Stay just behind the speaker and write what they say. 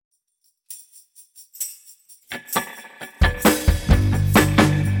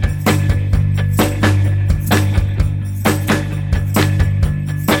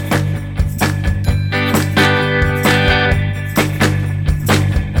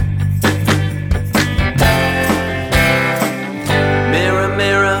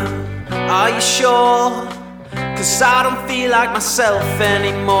feel like myself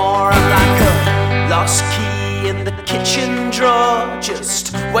anymore. I'm like a lost key in the kitchen drawer,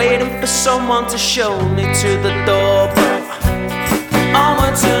 just waiting for someone to show me to the door. But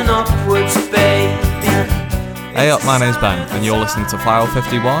onwards and upwards, baby. Hey up, my name's Ben, and you're listening to File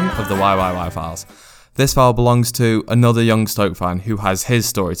 51 of the YYY Files. This file belongs to another young Stoke fan who has his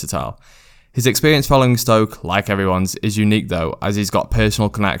story to tell. His experience following Stoke, like everyone's, is unique though, as he's got personal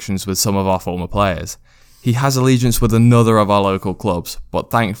connections with some of our former players. He has allegiance with another of our local clubs,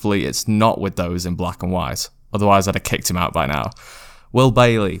 but thankfully it's not with those in black and white. Otherwise I'd have kicked him out by now. Will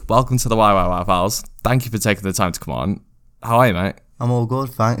Bailey, welcome to the YYY Files. Thank you for taking the time to come on. How are you, mate? I'm all good,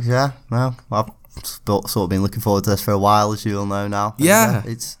 thanks, yeah. Well, I've sort of been looking forward to this for a while, as you all know now. Yeah.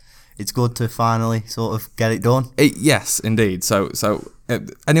 It's good to finally sort of get it done. Yes, indeed. So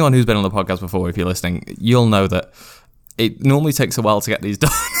anyone who's been on the podcast before, if you're listening, you'll know that it normally takes a while to get these done.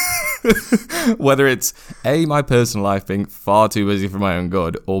 Whether it's A, my personal life being far too busy for my own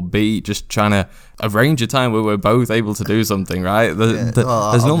good, or B, just trying to arrange a time where we're both able to do something, right?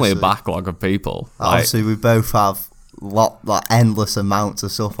 There's normally a backlog of people. Obviously, we both have endless amounts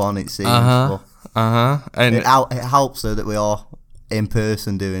of stuff on, it seems. And it helps though that we are in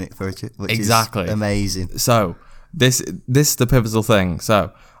person doing it which exactly. is amazing. So this is the pivotal thing.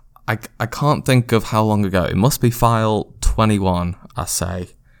 So I can't think of how long ago. It must be file 21, I say,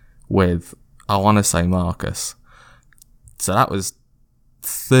 with, I want to say, Marcus. So that was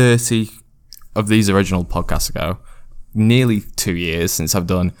 30 of these original podcasts ago. Nearly 2 years since I've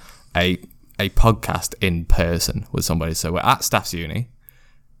done a podcast in person with somebody. So we're at Staff's Uni,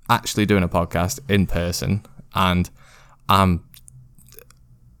 actually doing a podcast in person, and I'm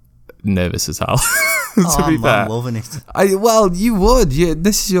nervous as hell. To be fair, I'm loving it. Well, you would.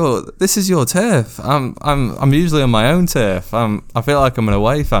 This is your turf. I'm usually on my own turf. I feel like I'm an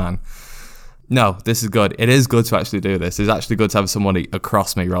away fan. No, this is good. It is good to actually do this. It's actually good to have somebody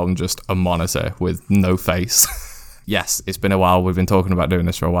across me rather than just a monitor with no face. Yes, it's been a while. We've been talking about doing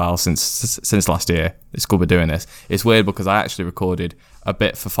this for a while, since last year. It's good we're doing this. It's weird because I actually recorded a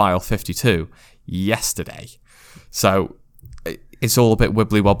bit for file 52 yesterday. So it's all a bit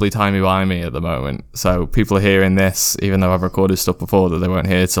wibbly-wobbly, timey-wimey at the moment. So people are hearing this, even though I've recorded stuff before that they won't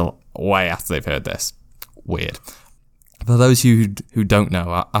hear till way after they've heard this. Weird. For those of you who don't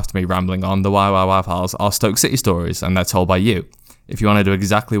know, after me rambling on, the YYY Files are Stoke City stories, and they're told by you. If you want to do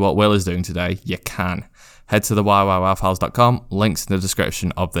exactly what Will is doing today, you can. Head to the YYYfiles.com, links in the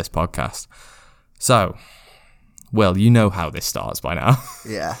description of this podcast. So, Will, you know how this starts by now.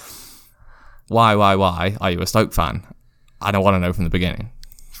 Yeah. Why are you a Stoke fan? I don't want to know from the beginning.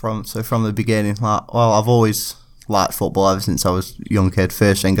 From the beginning, I've always liked football ever since I was a young kid.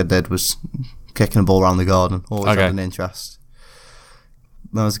 First thing I did was kicking a ball around the garden. Always had an interest.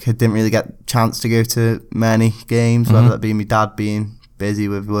 When I was a kid, didn't really get a chance to go to many games, whether that be my dad being busy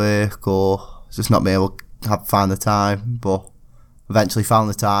with work or just not being able to find the time. But eventually found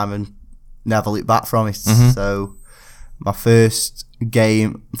the time and never looked back from it. So my first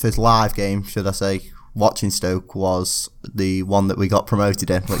live game, should I say, watching Stoke was the one that we got promoted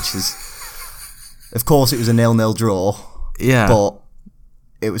in, which is, of course, it was a 0-0 draw. Yeah, but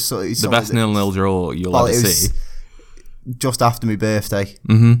it was the best 0-0 draw you'll ever see. Just after my birthday,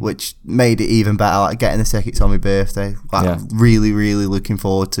 which made it even better. Like getting the tickets on my birthday, really, really looking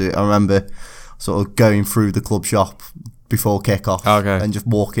forward to it. I remember sort of going through the club shop before kick-off and just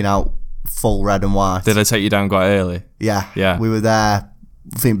walking out full red and white. Did I take you down quite early? Yeah. We were there,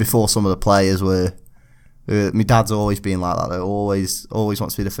 I think, before some of the players were. My dad's always been like that. He always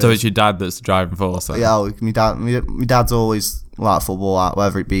wants to be the first. So it's your dad that's the driving force then? Yeah, my dad's always liked football,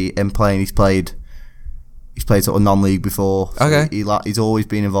 whether it be in playing. He's played sort of non-league before. So he's always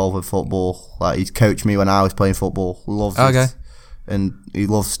been involved with football. Like, he's coached me when I was playing football. Loves it. And he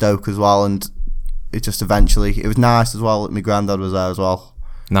loves Stoke as well. And it just eventually, it was nice as well that my granddad was there as well.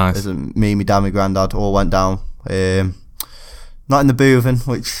 Nice. Me, my dad, my granddad all went down. Not in the Booven,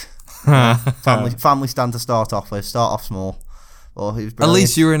 which family stand to start off with. Start off small. Well, it was at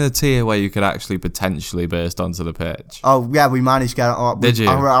least you were in a tier where you could actually potentially burst onto the pitch. Oh yeah, we managed to get it. Did you?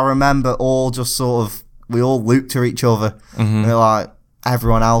 I remember all just sort of, we all looked to each other. And we're like,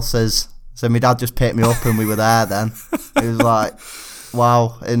 everyone else is. So my dad just picked me up and we were there then. It was like,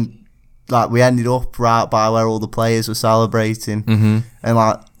 wow. And like, we ended up right by where all the players were celebrating. And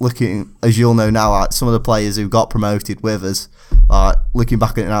like, looking, as you'll know now, like some of the players who got promoted with us, like looking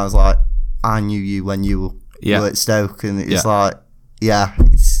back at it now, I was like, I knew you when you were at Stoke. And it's like,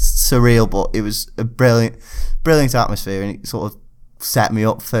 it's surreal, but it was a brilliant atmosphere, and it sort of set me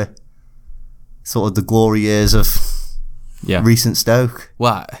up for sort of the glory years of recent Stoke.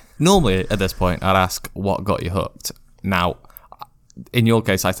 Well, normally at this point, I'd ask what got you hooked. Now, in your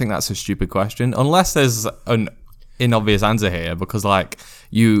case, I think that's a stupid question, unless there's an inobvious answer here, because like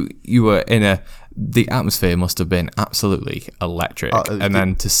you were in the atmosphere must have been absolutely electric, and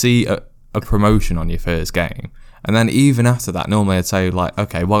then to see a promotion on your first game, and then even after that, normally I'd say like,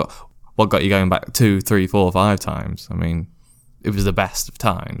 okay, what got you going back 2, 3, 4, 5 times? I mean, it was the best of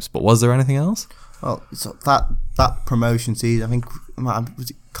times, but was there anything else? Well, so that promotion season, I think,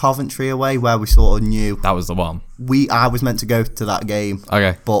 was it Coventry away, where we sort of knew That was the one. I was meant to go to that game,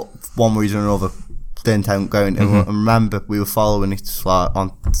 Okay. but for one reason or another didn't end up going. And I remember we were following it like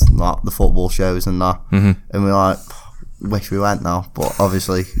on like the football shows and that, and we were like, wish we went now, but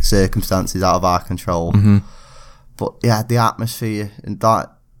obviously circumstances out of our control. But yeah, the atmosphere and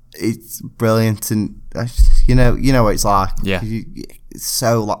that, it's brilliant, and you know what it's like. Yeah. It's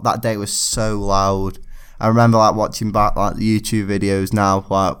so like, that day was so loud. I remember like watching back like the YouTube videos now,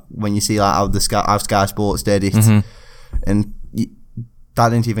 like when you see like how Sky Sports did it, and that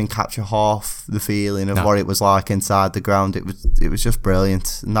didn't even capture half the feeling of what it was like inside the ground. It was just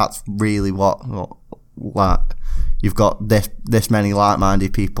brilliant, and that's really what like, you've got this many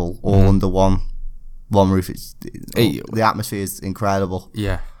like-minded people all under one roof. The atmosphere is incredible.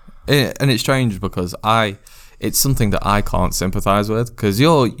 Yeah, and it's strange because it's something that I can't sympathise with, because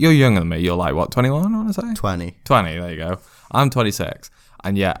you're younger than me. You're like, what, 21, I want to say? 20, there you go. I'm 26,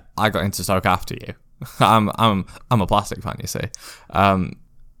 and yet I got into Stoke after you. I'm a Plastic fan, you see.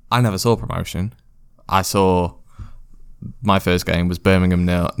 I never saw promotion. I saw my first game was Birmingham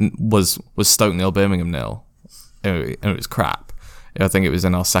 0, was Stoke 0, Birmingham 0. And it was crap. I think it was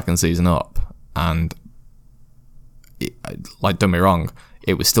in our second season up, and like, don't be wrong,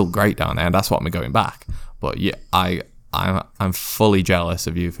 it was still great down there, and that's what I'm going back. But yeah, I'm fully jealous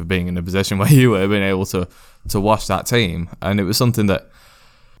of you for being in the position where you were, being able to watch that team, and it was something that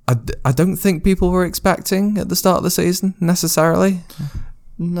I don't think people were expecting at the start of the season necessarily.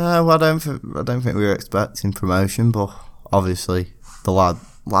 No, I don't think we were expecting promotion, but obviously the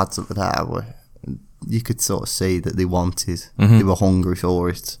lads that were there you could sort of see that they wanted, they were hungry for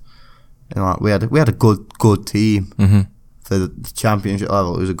it. And like, we had a good team for the championship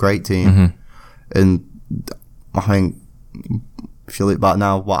level. It was a great team, and I think if you look back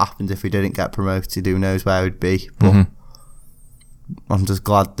now, what happened if we didn't get promoted? Who knows where we'd be? But I'm just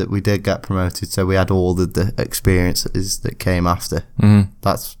glad that we did get promoted, so we had all the experiences that came after.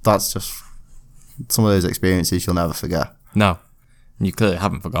 That's just some of those experiences you'll never forget. No, you clearly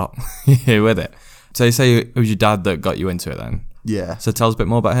haven't forgot. You're here with it. So you say it was your dad that got you into it then? Yeah. So tell us a bit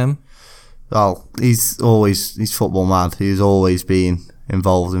more about him. Well, he's football mad. He's always been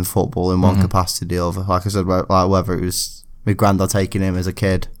involved in football in one capacity or other. Like I said, like whether it was my granddad taking him as a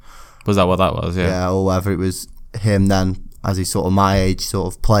kid. Was that what that was? Yeah. Yeah, or whether it was him then, as he's sort of my age,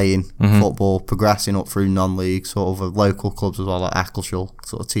 sort of playing football, progressing up through non-league, sort of local clubs as well, like Eccleshall,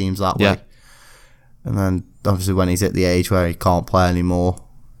 sort of teams that way. And then obviously when he's at the age where he can't play anymore,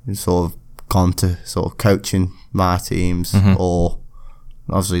 he's sort of gone to sort of coaching my teams, or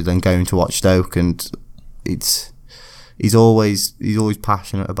obviously then going to watch Stoke, and he's always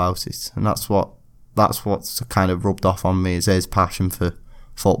passionate about it, and that's what's kind of rubbed off on me, is his passion for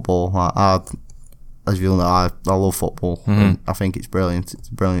football. As you all know, I love football, and I think it's brilliant. It's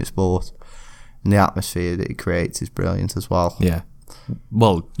a brilliant sport, and the atmosphere that it creates is brilliant as well. Yeah.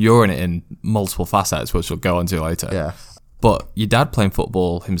 Well, you're in it in multiple facets, which we'll go on to later. Yeah. But your dad playing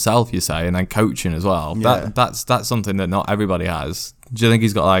football himself, you say, and then coaching as well. Yeah. That's something that not everybody has. Do you think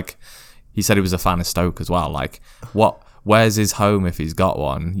he's got, like, he said he was a fan of Stoke as well. Like, where's his home if he's got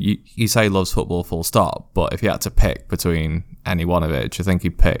one? You say he loves football full stop, but if he had to pick between any one of it, do you think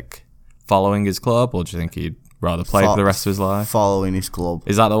he'd pick following his club, or do you think he'd rather play for the rest of his life? Following his club.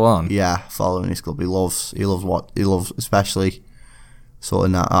 Is that the one? Yeah, following his club. He loves, especially sort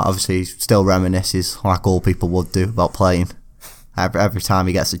of now, obviously he still reminisces, like all people would do, about playing. Every time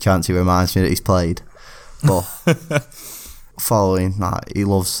he gets a chance, he reminds me that he's played. But following, like, he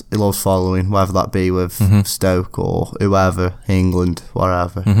loves following, whether that be with Stoke or whoever, England,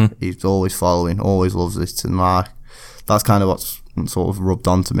 wherever. He's always following, always loves it, and like, that's kind of what's sort of rubbed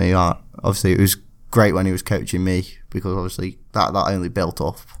onto me. Like, obviously, it was great when he was coaching me, because obviously that only built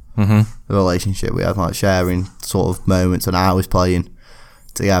up the relationship we had, like sharing sort of moments, and I was playing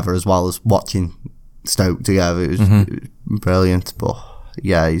together as well as watching Stoke together. It was brilliant. But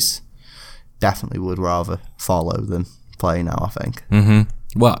yeah, he's definitely would rather follow than play now, I think.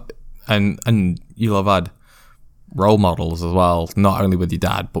 Well, and you'll have had role models as well, not only with your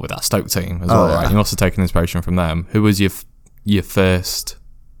dad but with that Stoke team as well, right? You've also taken inspiration from them. Who was your first?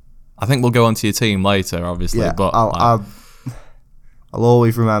 I think we'll go on to your team later, obviously. Yeah, but I'll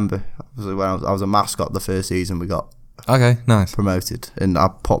always remember, obviously, when I was a mascot the first season we got Okay, nice. promoted, and I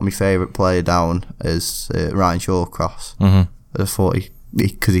put my favourite player down as Ryan Shawcross. I thought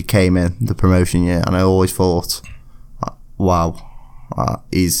because he came in the promotion year, and I always thought, wow,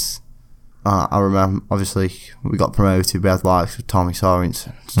 he's. I remember, obviously, we got promoted. We had likes with Tommy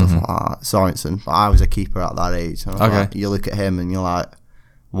Sorensen, stuff like that. Sorensen, I was a keeper at that age. And like, you look at him and you're like,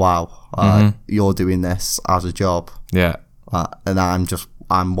 wow, you're doing this as a job. Yeah. And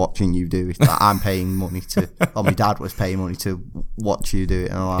I'm watching you do it. I'm paying money to, or my dad was paying money to watch you do it.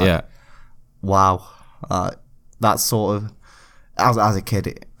 And I'm like, wow. That's sort of, as a kid,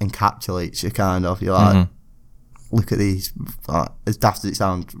 it encapsulates you kind of. You're like, look at these, as daft as it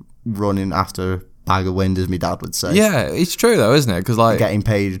sounds, running after a bag of wind, as my dad would say. Yeah, it's true though, isn't it? Because like getting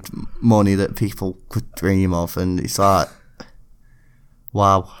paid money that people could dream of, and it's like,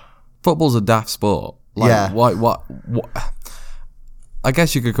 wow. Football's a daft sport. Like, yeah. What? I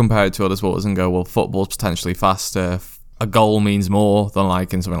guess you could compare it to other sports and go, well, football's potentially faster. A goal means more than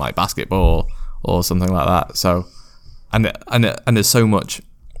like in something like basketball or something like that. So, and there's so much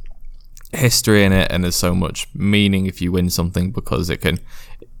history in it, and there's so much meaning if you win something, because it can,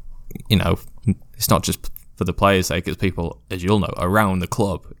 you know, it's not just for the players' sake. It's people, as you'll know, around the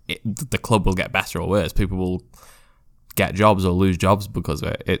club. The club will get better or worse. People will get jobs or lose jobs because of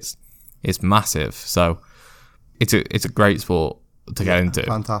it. It's massive. So it's a great sport to get into.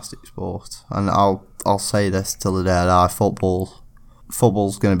 Fantastic sport, and I'll say this till the day I die.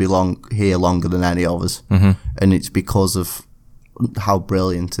 Football's going to be longer than any of us, and it's because of how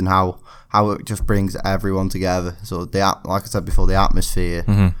brilliant and how it just brings everyone together. So like I said before, the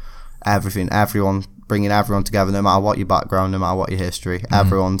atmosphere, everything, everyone, bringing everyone together, no matter what your background, no matter what your history,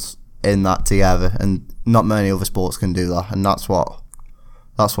 everyone's in that together, and not many other sports can do that, and that's what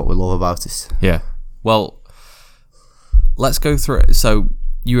we love about it. Yeah. Well, let's go through it. So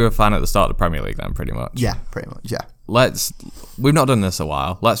you were a fan at the start of the Premier League then, pretty much? Yeah, pretty much, yeah. We've not done this a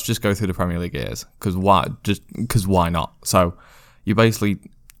while. Let's just go through the Premier League years, because why not? So you basically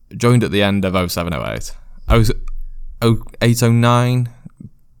joined at the end of 07-08. 08-09.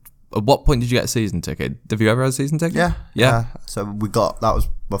 At what point did you get a season ticket? Have you ever had a season ticket? Yeah. So that was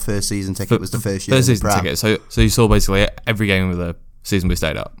my first season ticket. It was the first year. First season ticket. So you saw basically every game of the season we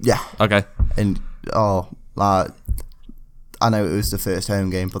stayed up. Yeah. Okay. And I know it was the first home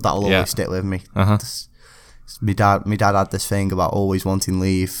game, but that'll always stick with me. My dad had this thing about always wanting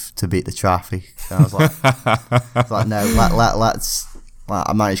leave to beat the traffic. And I was like, no, let's. Like,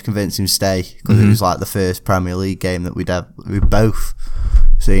 I managed to convince him to stay, because it was like the first Premier League game that we both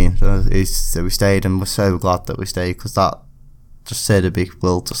seen. So we stayed, and we're so glad that we stayed, because that just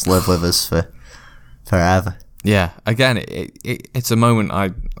will just live with us for forever. Yeah, again, it's a moment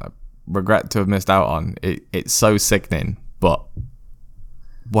I regret to have missed out on. It's so sickening, but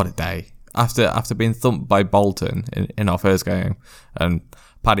what a day. After being thumped by Bolton in our first game, and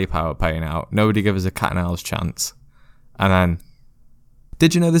Paddy Power paying out, nobody gave us a cat and owl's chance. And then,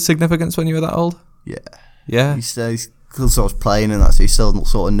 did you know the significance when you were that old? Yeah. Yeah? You still sort of playing and that, so you still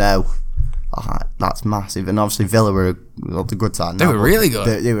sort of know. That's massive. And obviously Villa were the good side. They were really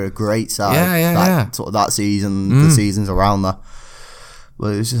good. They were a great side. Yeah. Sort of that season, the seasons around that.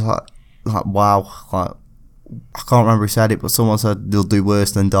 But it was just like wow. Like, I can't remember who said it, but someone said they'll do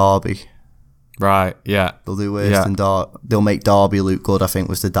worse than Derby. Right, yeah. They'll do worse than Derby. They'll make Derby look good, I think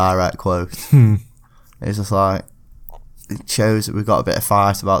was the direct quote. It's just like, it shows that we've got a bit of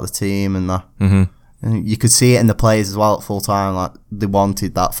fight about the team, and that. And you could see it in the players as well at full time. Like, they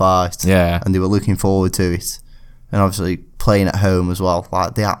wanted that fight, and they were looking forward to it. And obviously playing at home as well,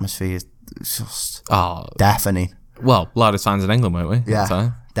 like the atmosphere is just deafening. Well, loudest fans in England, weren't we?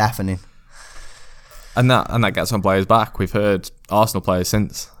 Yeah, deafening. And that gets on players back. We've heard Arsenal players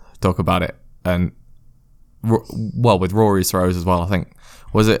since talk about it, and with Rory's throws as well. I think,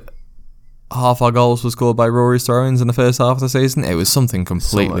 was it half our goals were scored by Rory's throw-ins in the first half of the season? It was something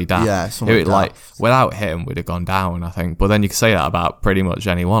completely daft. Yeah, like without him, we'd have gone down, I think. But then you could say that about pretty much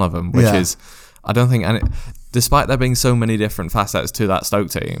any one of them, which is, I don't think, and despite there being so many different facets to that Stoke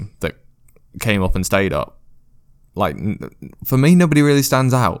team that came up and stayed up, like, for me, nobody really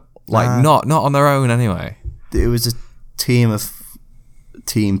stands out. Like, not on their own anyway. It was a team of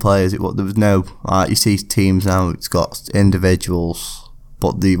team players. There was no, you see teams now, it's got individuals,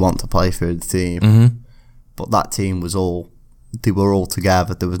 but they want to play for the team. But that team they were all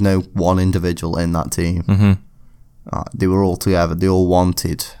together. There was no one individual in that team. They were all together. They all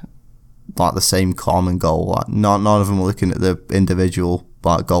wanted like the same common goal. Like, none of them were looking at the individual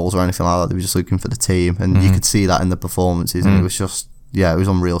like goals or anything like that. They were just looking for the team, and you could see that in the performances. And it was just, it was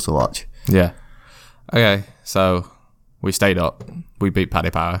unreal to watch. Yeah. Okay, so we stayed up. We beat Paddy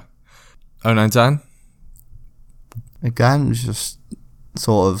Power. 09-10. again, it was just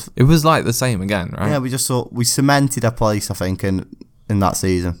sort of... It was like the same again, right? Yeah, we cemented our place, I think, in that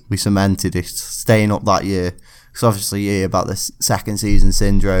season. We cemented it, staying up that year. Because obviously you hear about this second season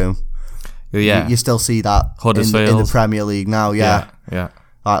syndrome. Yeah. You still see that in the Premier League now, yeah.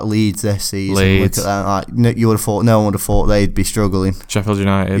 Like Leeds this season. Look at them, like, you would have thought, no one would have thought they'd be struggling. Sheffield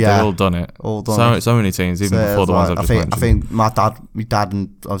United, they've all done it. So many teams, even before the ones I've just mentioned. I think my dad,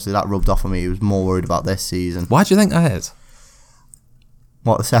 and obviously that rubbed off on me. He was more worried about this season. Why do you think that is?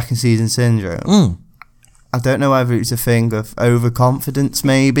 What, the second season syndrome? I don't know whether it's a thing of overconfidence,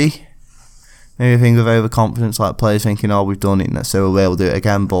 maybe. Maybe a thing of overconfidence, like players thinking, oh, we've done it, so we'll do it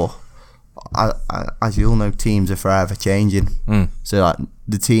again. But as you all know, teams are forever changing. So like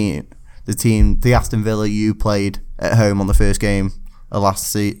the Aston Villa you played at home on the first game of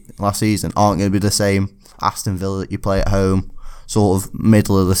last season aren't going to be the same Aston Villa that you play at home sort of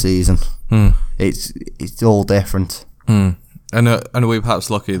middle of the season. It's all different. And are we perhaps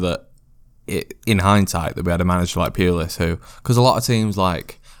lucky that in hindsight that we had a manager like Pulis who, because a lot of teams,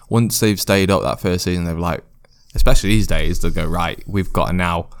 like, once they've stayed up that first season, they're like, especially these days, they'll go, right, we've got to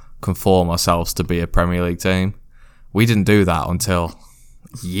now conform ourselves to be a Premier League team. We didn't do that until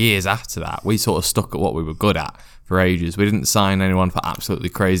years after that. We sort of stuck at what we were good at for ages. We didn't sign anyone for absolutely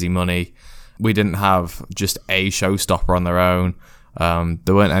crazy money. We didn't have just a showstopper on their own.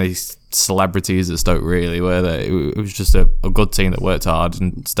 There weren't any celebrities at Stoke, really, were there? It was just a good team that worked hard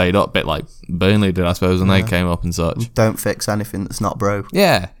and stayed up, a bit like Burnley did, I suppose, when they came up and such. Don't fix anything that's not broke.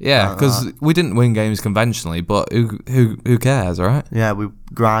 Yeah, because we didn't win games conventionally, but who cares, right? Yeah, we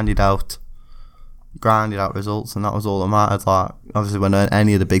grinded out results, and that was all that mattered. Like, obviously, when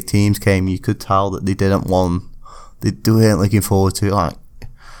any of the big teams came, you could tell that they weren't looking forward to it. Like,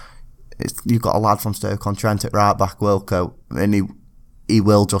 you've got a lad from Stoke on Trent at right back, Wilco, and he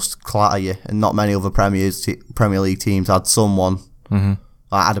will just clatter you. And not many other Premier League teams had someone like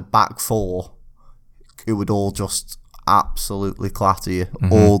had a back four who would all just absolutely clatter you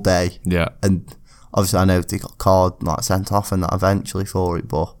all day. Yeah, and obviously I know they got sent off and that eventually for it,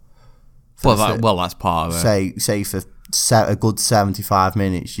 but that's part of it. Say for a good 75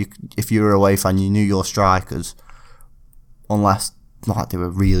 minutes, if you were a away fan, you knew your strikers, unless they were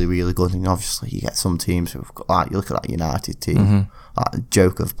really, really good. And obviously you get some teams who've got, like, you look at that United team, like a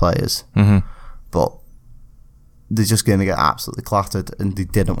joke of players, but they're just going to get absolutely clattered, and they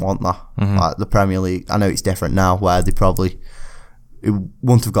didn't want that. Like the Premier League, I know it's different now, where they probably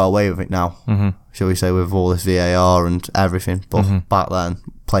wouldn't have got away with it now, shall we say, with all this VAR and everything, but back then,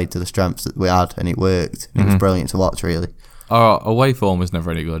 played to the strengths that we had, and it worked. It was brilliant to watch, really. Our away form was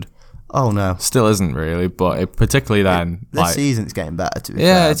never any good. Oh no, still isn't really, but particularly then. This season it's getting better, to be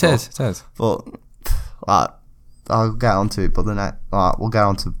fair. It is. But like, I'll get onto it. But we'll get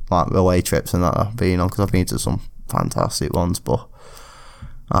on to like away trips and that I've been on, because I've been to some fantastic ones. But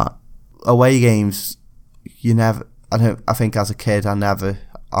away games, I think as a kid,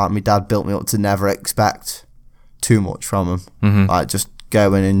 my dad built me up to never expect too much from him. Like, just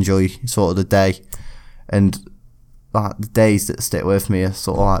go and enjoy sort of the day, and like the days that stick with me are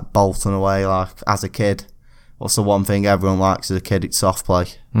sort of like Bolton away. Like, as a kid, what's the one thing everyone likes as a kid? It's soft play.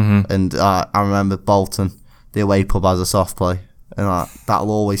 And I remember Bolton, the away pub, has a soft play, and like,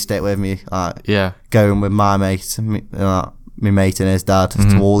 that'll always stick with me. Like, going with my mate, my mate and his dad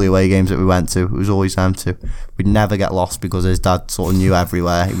to all the away games that we went to. It was always them two. We'd never get lost because his dad sort of knew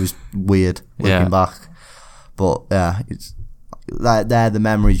everywhere. It was weird looking back, but it's like they're the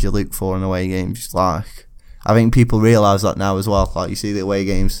memories you look for in away games. Like, I think people realise that now as well. Like, you see the away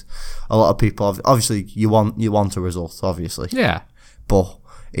games, a lot of people, obviously you want a result, obviously. Yeah. But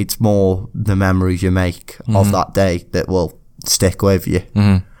it's more the memories you make of that day that will stick with you.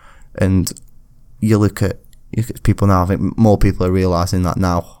 And you look at people now, I think more people are realising that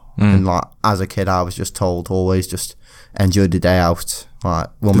now. And like, as a kid, I was just told, always just enjoy the day out. Like,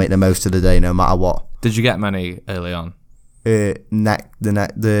 we'll make the most of the day no matter what. Did you get many early on?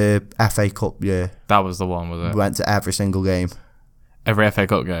 The FA Cup year. That was the one, was it? We went to every single game. Every FA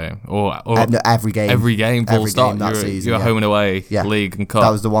Cup game? Or no, every game. Every game, full stop. That season, you were home and away, league and cup. That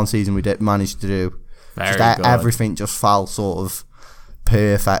was the one season we did manage to do. Very good. Everything just fell sort of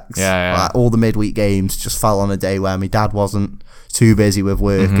perfect. Like, all the midweek games just fell on a day where my dad wasn't too busy with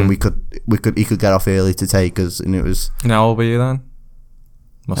work, and he could get off early to take us, and it was. And how old were you then?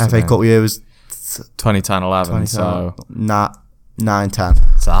 FA Cup year was 2010, 11. So 9, 10.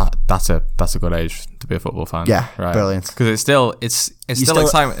 So that's a good age to be a football fan. Yeah, right. Brilliant. Because it's still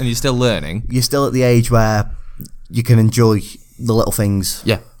excitement, and you're still learning. You're still at the age where you can enjoy the little things.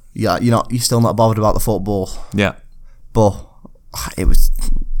 Yeah. Yeah, you're still not bothered about the football. Yeah. But it was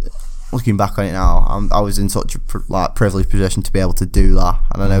looking back on it now, I was in such a privileged position to be able to do that,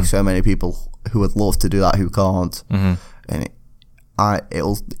 and I know so many people who would love to do that who can't. And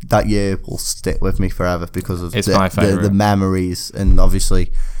that year will stick with me forever because of the memories, and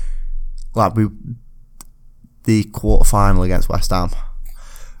obviously, like the quarter final against West Ham,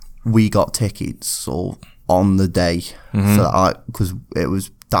 we got tickets on the day for that, because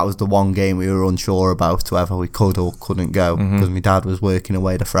that was the one game we were unsure about whether we could or couldn't go, because my dad was working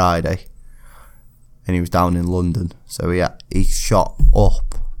away the Friday and he was down in London, so he shot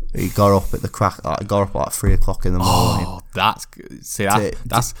up. He got up at the crack. Got up at 3 o'clock in the morning. Oh, that's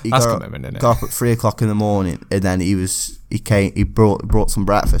commitment, isn't it? Got up at 3 o'clock in the morning, and then he brought some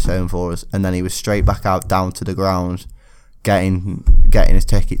breakfast home for us, and then he was straight back out down to the ground, getting his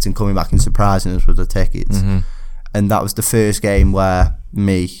tickets and coming back and surprising us with the tickets. And that was the first game where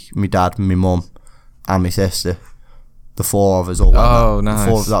me, my dad, my mum, and my sister, the four of us all went. Oh,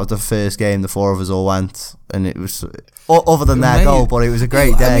 nice. That was the first game the four of us all went, and it was other than their goal, but it was a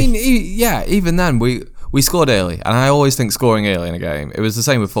great day. I mean, even then we scored early, and I always think scoring early in a game. It was the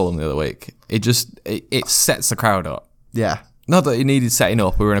same with Fulham the other week. It sets the crowd up. Yeah. Not that it needed setting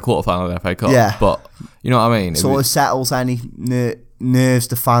up. We were in a quarter-final of the FA Cup. Yeah. But you know what I mean? It settles any nerves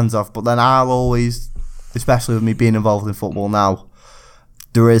the fans off. But then I'll always, especially with me being involved in football now,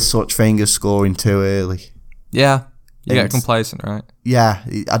 there is such thing as scoring too early. Yeah. You get complacent, right? Yeah.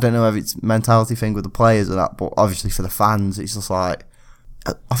 I don't know if it's a mentality thing with the players or that, but obviously for the fans, it's just like,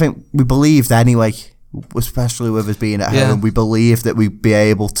 I think we believed anyway, especially with us being at home, we believed that we'd be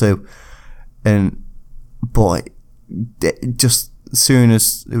able to. But just as soon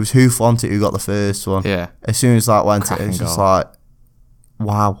as it was Houphouët who got the first one, as soon as that went, it was just like,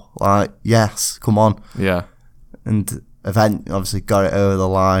 wow, like, yes, come on. Yeah. And obviously got it over the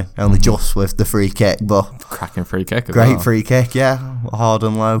line, only just with the free kick, but cracking free kick as great well. Free kick, hard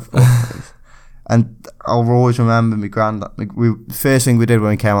and low. And I'll always remember my granddad. The first thing we did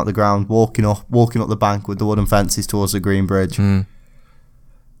when we came out the ground, walking up the bank with the wooden fences towards the Green Bridge,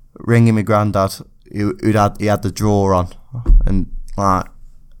 ringing my granddad. He had the draw on, and like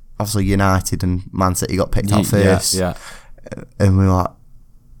obviously United and Man City got picked out first. Yeah. And we were like,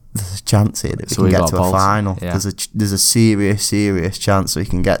 there's a chance here that we can get to a final. Yeah. There's a serious chance we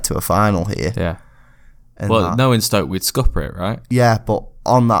can get to a final here. Yeah. And well, knowing Stoke, we'd scupper it, right? Yeah, but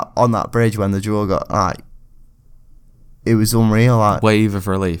on that bridge when the draw got it was unreal. Like, wave of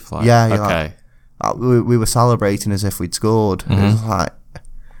relief. Like, yeah. Okay. Like, we were celebrating as if we'd scored. It was like,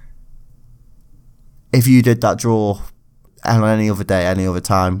 if you did that draw on any other day, any other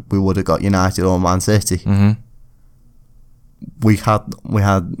time, we would have got United or Man City. We had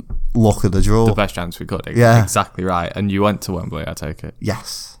luck of the draw. The best chance we could. Yeah. Exactly right. And you went to Wembley, I take it.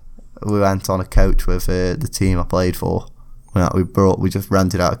 Yes. We went on a coach with the team I played for. We just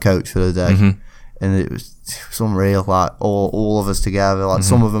rented out a coach for the day. And it was unreal. Like all of us together. Like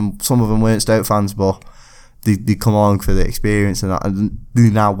some of them weren't Stoke fans, but they come along for the experience and that, and they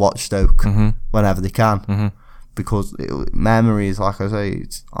now watch Stoke whenever they can, because memories, like I say,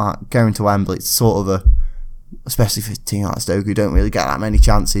 it's going to Wembley. It's sort of especially for a team like Stoke who don't really get that many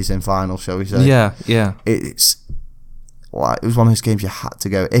chances in finals, shall we say? Yeah. It was one of those games you had to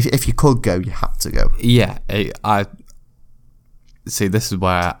go. If you could go, you had to go. Yeah, I see. This is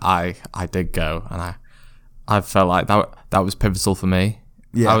where I did go, and I felt like that was pivotal for me.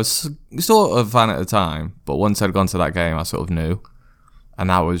 Yeah. I was sort of a fan at the time, but once I'd gone to that game, I sort of knew, and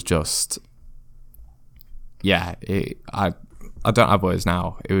that was just, I don't have words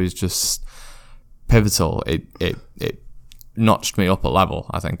now. It was just pivotal. It notched me up a level,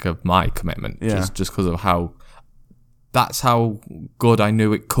 I think, of my commitment, just because of that's how good I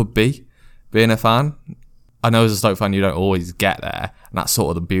knew it could be, being a fan. I know as a Stoke fan, you don't always get there, and that's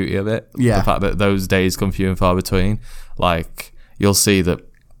sort of the beauty of it. Yeah. The fact that those days come few and far between. Like, you'll see that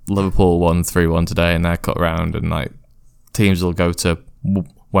Liverpool won 3-1 today in their cut round, and like teams will go to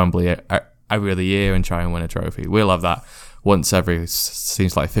Wembley every other year and try and win a trophy. We'll have that once every,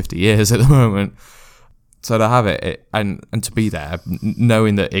 seems like 50 years at the moment. So to have it and to be there,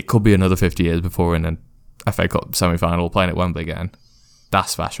 knowing that it could be another 50 years before we're in an FA Cup semi-final playing at Wembley again,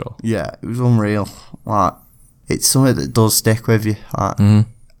 that's special. Yeah, it was unreal. Like, it's something that does stick with you. Like,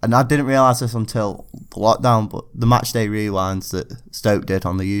 and I didn't realise this until the lockdown, but the match day rewinds that Stoke did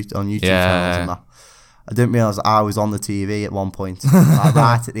on YouTube channels and that, I didn't realise that I was on the TV at one point, like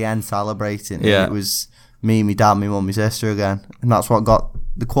right at the end celebrating. Yeah. And it was me, my dad, my mum, my sister again, and that's what got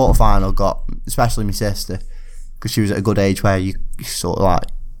the quarter-final got, especially my sister, because she was at a good age where you sort of like,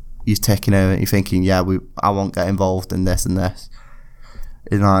 you're taking over and you're thinking, I won't get involved in this and this.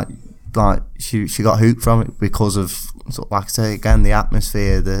 And like, like she got hooked from it because of, sort of, like I say again, the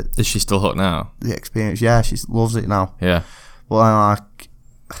atmosphere, Is she still hooked now? the experience. Yeah, she loves it now. Yeah. But like,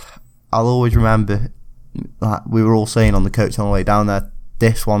 I'll always remember, like we were all saying on the coach on the way down there,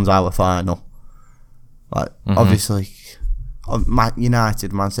 this one's our final. Like obviously,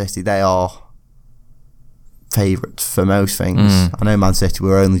 United, Man City, they are favourites for most things. I know Man City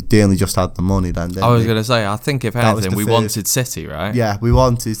they only just had the money then. Didn't I was they? going to say, I think if anything, we wanted City, right? Yeah, we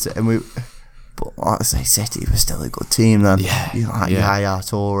wanted to, but like I say, City was still a good team then. Yeah, you know, like yeah. Yaya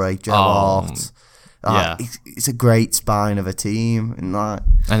Toure, Joe Hart. Yeah. It's a great spine of a team, and like,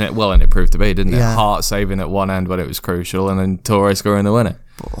 And it proved to be, didn't it? Yeah. Hart saving at one end when it was crucial, and then Torre scoring the winner.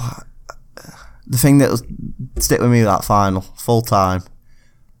 but the thing that will stick with me with that final, full time,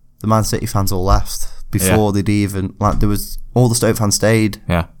 the Man City fans all left before they'd even, like, there was, all the Stoke fans stayed,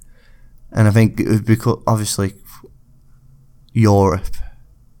 Yeah. and I think it was because, obviously, Europe,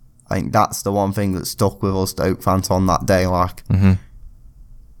 I think that's the one thing that stuck with us Stoke fans on that day, like,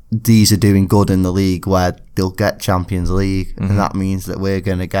 these are doing good in the league where they'll get Champions League, and that means that we're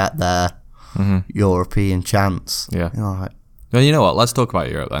going to get their European chance. Yeah. You know, like, Well, you know what? Let's talk about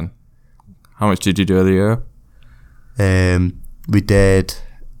Europe then. How much did you do of the Euro? we did.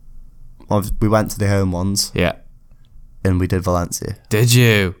 We went to the home ones, Yeah. and we did Valencia. Did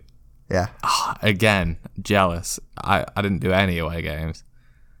you? Yeah, Again, jealous. I didn't do any away games.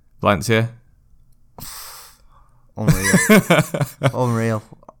 Valencia? unreal, unreal.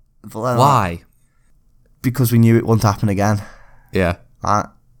 Why? Because we knew it wouldn't happen again. Yeah.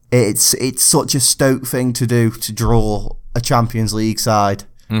 It's such a Stoke thing to do, to draw a Champions League side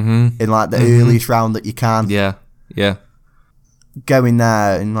in like the earliest round that you can. Yeah. Yeah. Going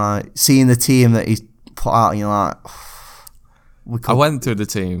there and like seeing the team that he's put out, and you're like, I went through the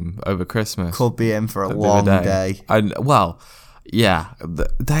team over Christmas. could be in for a the long other day. And well, yeah,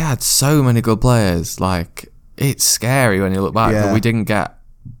 they had so many good players. Like, it's scary when you look back Yeah. that we didn't get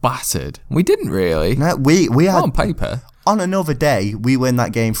battered. We didn't really. No, we had On paper. on another day we win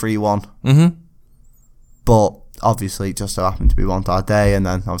that game 3-1. But obviously it just so happened to be one our day, and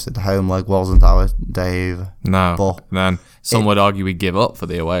then obviously the home leg wasn't our day either. No. But And then some would argue we give up for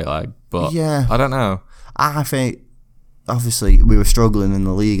the away leg, but Yeah. I don't know. I think obviously we were struggling in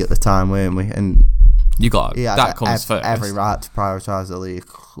the league at the time, weren't we? And You got yeah, that comes first. every right to prioritise the league.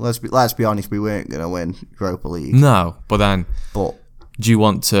 Let's be honest, we weren't going to win Europa League. No, but then But do you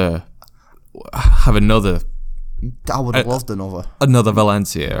want to have another I would have loved another.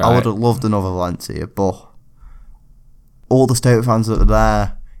 Valencia? Right? I would have loved another Valencia, but all the Stoke fans that were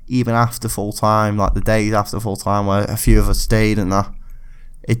there, even after full time, like the days after full time, where a few of us stayed and that,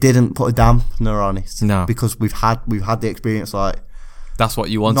 it didn't put a dampener on it. No. Because we've had the experience. Like, That's what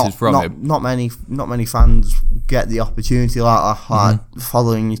you wanted from it. not many fans get the opportunity like that, like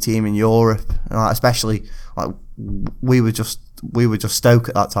following your team in Europe, and like, especially like we were just Stoke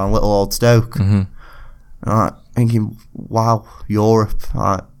at that time, little old Stoke. And, like, thinking, wow, Europe,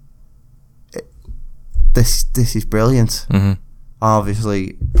 like, this is brilliant.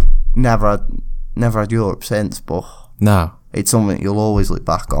 Obviously, never had Europe since, but No. it's something you'll always look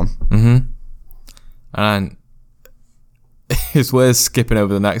back on. And it's worth skipping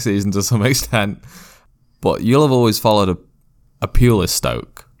over the next season to some extent, but you'll have always followed a Pulis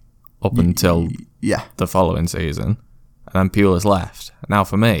Stoke up until Yeah, the following season, and then Pulis left. Now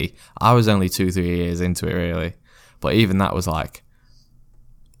for me, I was only 2-3 years into it really, but even that was like,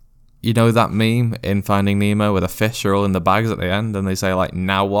 you know that meme in Finding Nemo where the fish are all in the bags at the end and they say like,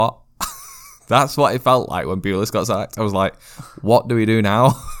 now what? That's what it felt like when Pulis got sacked. I was like, what do we do now?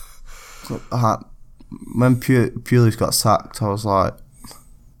 when Pulis got sacked, I was like,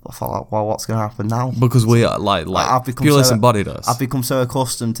 I felt like, well, what's going to happen now? Because we are like I've become Pulis so- embodied us. I've become so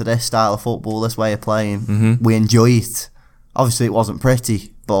accustomed to this style of football, this way of playing. We enjoy it. Obviously, it wasn't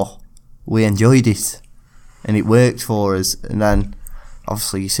pretty, but we enjoyed it, and it worked for us. And then,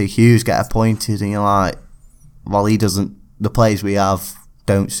 obviously, you see Hughes get appointed, and you're like, well, he doesn't. The players we have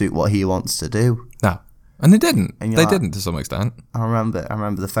don't suit what he wants to do. No, and they didn't. And They you're like- didn't to some extent. I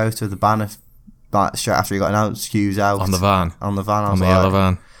remember the photo of the banner, like straight after he got announced, Hughes out On the van. I On was the like, yellow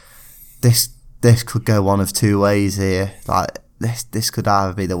van. This could go one of two ways here. Like this could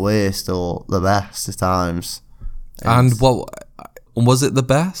either be the worst or the best at times. And what was it? The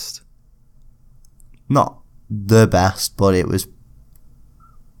best? Not the best, but it was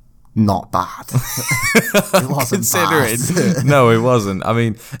not bad. It wasn't bad. No, it wasn't. I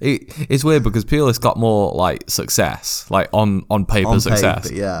mean, it's weird because Pulis got more like success, like on paper On success.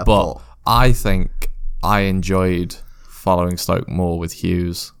 paper, yeah, but but- I think I enjoyed following Stoke more with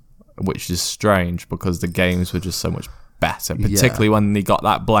Hughes, which is strange because the games were just so much better, particularly when they got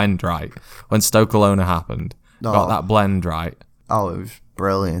that blend right. When Stoke Alona happened, got that blend right. Oh, it was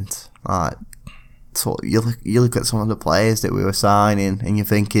brilliant. Like, so you look at some of the players that we were signing, and you're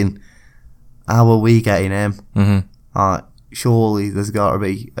thinking, how are we getting him? Like, surely there's got to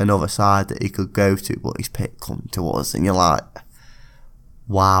be another side that he could go to, but he's picked coming to us, and you're like,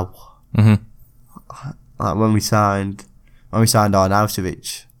 wow. Like when we signed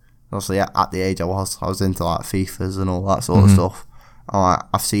Arnautovic, obviously at the age I was into like FIFAs and all that sort of stuff. And, like,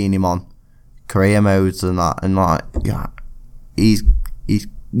 I've seen him on career modes and that, and like, yeah, he's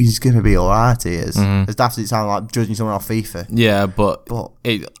gonna be alright. He is. As daft as it sounds, like judging someone off FIFA. Yeah, but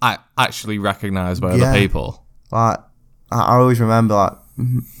I actually recognised by other people. Like, I always remember, like,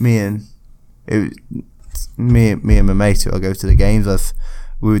 me and my mate who I go to the games with,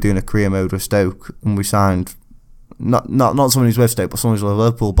 we were doing a career mode with Stoke, and we signed not someone who's with Stoke, but someone who's with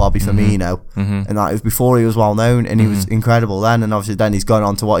Liverpool, Bobby Firmino, and that it was before he was well known, and he was incredible then, and obviously then he's gone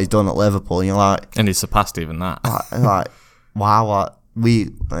on to what he's done at Liverpool, and you're like, and he surpassed even that. like wow, like,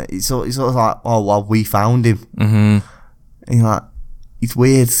 it's sort of like, oh well, we found him, and you're like, it's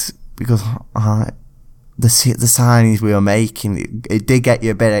weird because the signings we were making, it did get you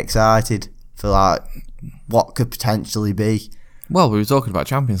a bit excited for like what could potentially be. Well, we were talking about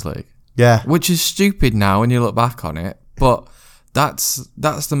Champions League. Yeah. Which is stupid now when you look back on it, but that's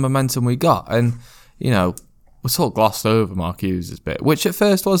the momentum we got. And, you know, we sort of glossed over Mark Hughes' bit, which at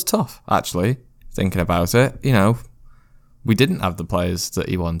first was tough, actually, thinking about it. You know, we didn't have the players that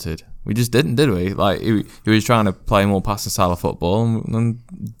he wanted. We just didn't, did we? Like, he was trying to play a more passing style of football, and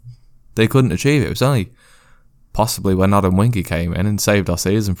they couldn't achieve it. It was only possibly when Adam Winky came in and saved our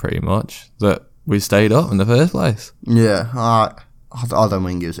season pretty much that we stayed up in the first place. Yeah, I don't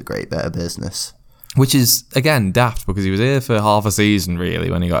think it was a great bit of business. Which is, again, daft because he was here for half a season, really,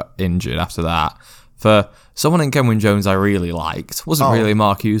 when he got injured after that. For someone in Kenwyne Jones I really liked, wasn't really a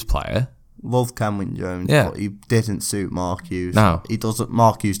Mark Hughes player. Loved Kenwyne Jones, but he didn't suit Mark Hughes. No.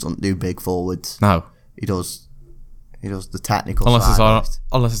 Mark Hughes doesn't do big forwards. No. He does the technical unless side.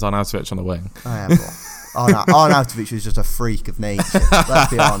 Unless it's Arnautovic on the wing. Oh, yeah, but Arnautovic was just a freak of nature,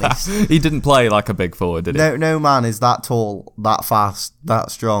 let's be honest. He didn't play like a big forward, did he? No man is that tall, that fast,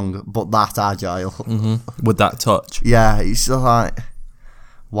 that strong, but that agile. With that touch. Yeah, he's just like,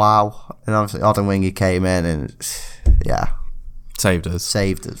 wow. And obviously Adam Wingy came in and, saved us,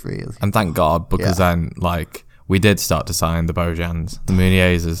 really. And thank God, because then, like, we did start to sign the Bojans, the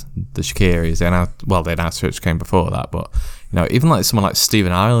Muniez's, the Shakiris. The Arnautovic came before that, but, you know, even like someone like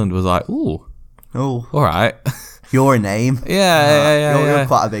Stephen Ireland was like, ooh. Oh, all right. You're a name. You're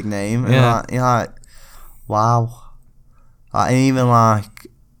quite a big name. And yeah. you're like, wow. And even like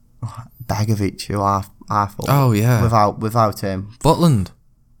Begovic, who I thought. Oh yeah. Without him. Butland,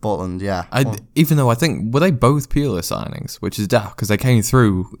 yeah. Even though I think, were they both Pulis signings, which is daft because they came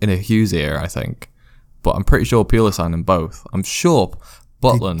through in a Hughes era, I think. But I'm pretty sure Pulis signed them both. I'm sure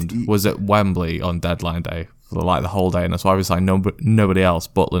Butland was at Wembley on deadline day for like the whole day, and that's why we signed nobody else.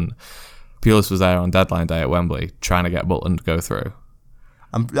 Butland. Pulis was there on deadline day at Wembley trying to get Butland to go through.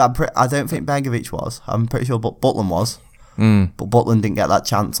 I don't think Begovic was. I'm pretty sure Butland was. But Butland didn't get that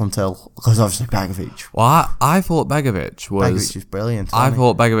chance because obviously Begovic. Well, I thought Begovic was... Begovic is brilliant. I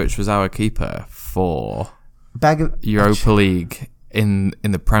thought Begovic was our keeper for Europa League in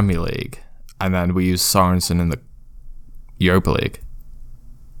the Premier League. And then we used Sorensen in the Europa League.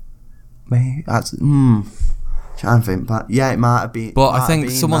 Maybe that's... Trying to think, but it might have been. But I think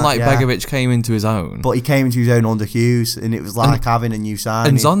someone like Begovic came into his own. But he came into his own under Hughes, and it was like having a new signing.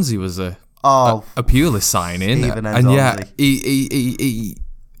 And Zonzi was a Pulis signing, and he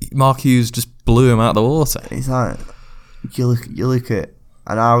Mark Hughes just blew him out of the water. It's like you look at,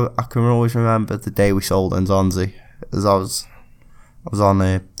 and I can always remember the day we sold Nzonzi, as I was on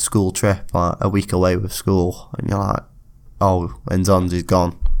a school trip, like a week away with school, and you're like, oh, Nzonzi's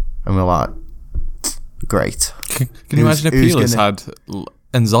gone, and we're like, great. Can you imagine if Pulis had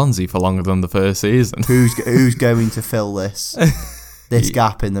Nzonzi for longer than the first season? Who's going to fill this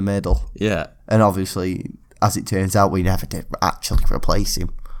gap in the middle? Yeah. And obviously, as it turns out, we never did actually replace him.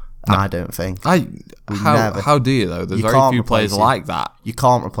 No. I don't think. How do you though? There's very few players like that. You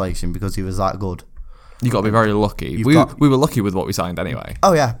can't replace him because he was that good. You got to be very lucky. We were lucky with what we signed anyway.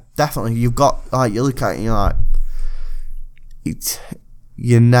 Oh yeah, definitely. You've got you look at it, you're like,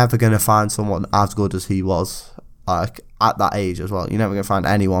 you're never going to find someone as good as he was, like, at that age as well. You're never going to find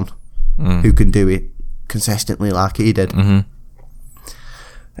anyone who can do it consistently like he did.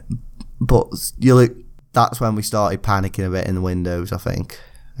 But you look, that's when we started panicking a bit in the windows, I think.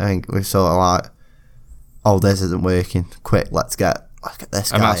 I think we're sort of like, oh, this isn't working. Quick, let's get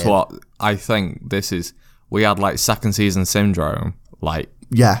this guy. And that's what I think this is we had like second season syndrome, like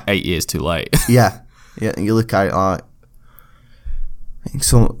 8 years too late. Yeah. You look at it like I think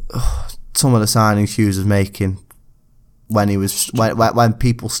some of the signings Hughes was making when when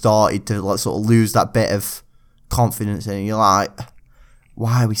people started to like sort of lose that bit of confidence in it, you're like,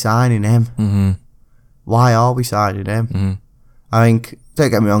 why are we signing him? Mm-hmm. Why are we signing him? Mm-hmm. I think, don't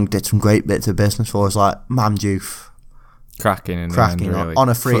get me wrong, did some great bits of business for us, like Mamdouth. Cracking in the end, really. On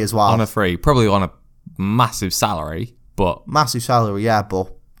a free as well. On a free, probably on a massive salary, but... Massive salary, yeah,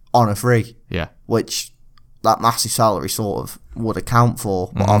 but on a free. Yeah. Which that massive salary sort of would account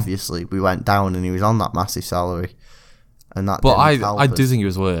for, but obviously we went down and he was on that massive salary. And that but I do think he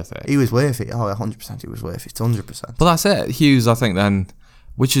was worth it. He was worth it. Oh, 100% he was worth it. 100%. But that's it. Hughes, I think then,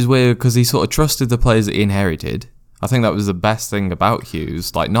 which is weird because he sort of trusted the players that he inherited. I think that was the best thing about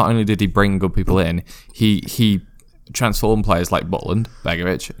Hughes. Like, not only did he bring good people in, he transformed players like Butland,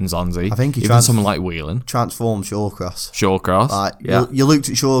 Begovic, and Zonzi. I think he even someone like Whelan. Transformed Shawcross. Like, yeah. You looked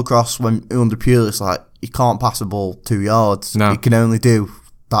at Shawcross when under Pulis, like, he can't pass a ball 2 yards. No. He can only do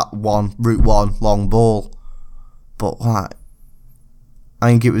that route one long ball. But like, I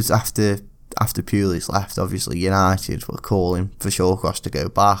think it was after Pulis left, obviously United were calling for Shawcross to go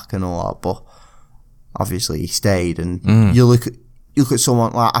back and all that, but obviously he stayed. And you look at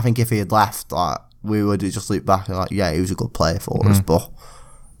someone like, I think if he had left, like, we would have just looked back and like, yeah, he was a good player for us, but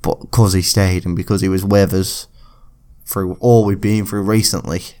because he stayed and because he was with us through all we've been through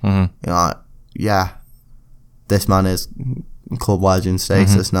recently, you're like, yeah, this man is club legend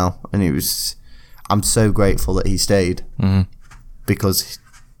status now, and I'm so grateful that he stayed because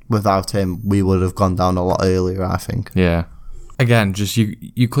without him we would have gone down a lot earlier, I think. Yeah. Again, just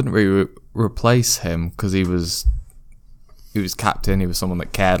you couldn't really replace him because he was captain. He was someone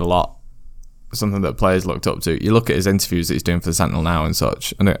that cared a lot, something that players looked up to. You look at his interviews that he's doing for the Sentinel now and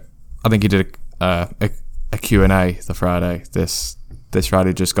such, and I think he did a Q&A the Friday, this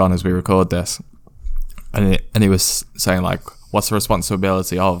Friday just gone as we record this, and he was saying like, what's the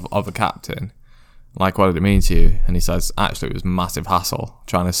responsibility of a captain? Like, what did it mean to you? And he says, actually, it was massive hassle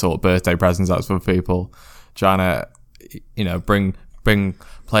trying to sort birthday presents out for people, trying to, bring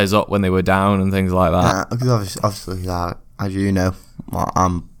players up when they were down and things like that. Because obviously, as you know,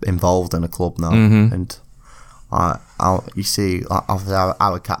 I'm involved in a club now, and you see, obviously,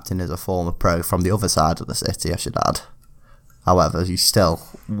 our captain is a former pro from the other side of the city, I should add. However, he's still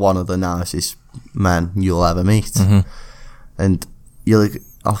one of the nicest men you'll ever meet, and you look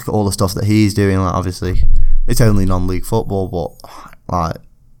at all the stuff that he's doing. Like, obviously, it's only non-league football, but like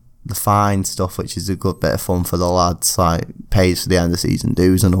the fine stuff, which is a good bit of fun for the lads, like pays for the end of season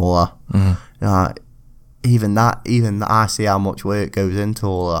dues and all that. Even I see how much work goes into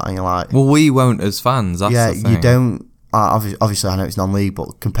all that, and you're like, well, we won't as fans. That's the thing. You don't. Obviously, I know it's non-league,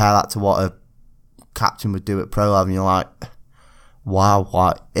 but compare that to what a captain would do at pro level, and you're like, wow,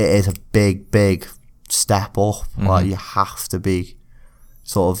 like it is a big step up. Like, you have to be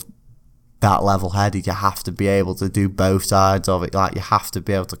sort of that level-headed. You have to be able to do both sides of it. Like, you have to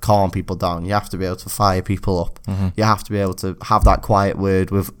be able to calm people down. You have to be able to fire people up. You have to be able to have that quiet word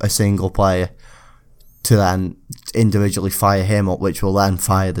with a single player to then individually fire him up, which will then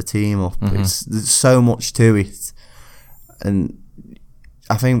fire the team up. There's so much to it, and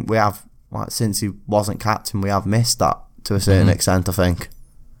I think we have, like, since he wasn't captain, we have missed that to a certain extent, I think.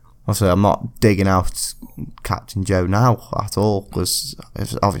 Obviously, I'm not digging out Captain Joe now at all, because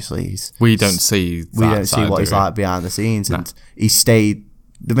obviously we don't see what he's like behind the scenes, and he stayed.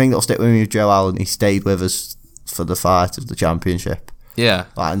 The thing that'll stick with me with Joe Allen, he stayed with us for the fight of the championship. Yeah,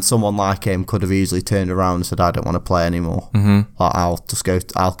 like, and someone like him could have easily turned around and said, "I don't want to play anymore. Like, I'll just go.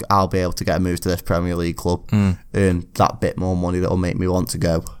 I'll be able to get a move to this Premier League club, earn that bit more money that'll make me want to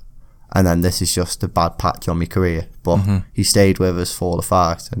go." And then this is just a bad patch on my career. But he stayed with us for the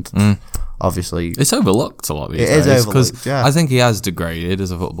fight, and obviously it's overlooked a lot these days. It is overlooked, yeah. I think he has degraded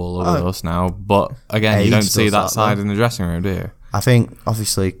as a footballer with us now. But again, you don't see that side in the dressing room, do you? I think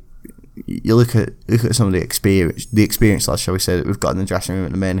obviously you look at some of the experience, lads, shall we say, that we've got in the dressing room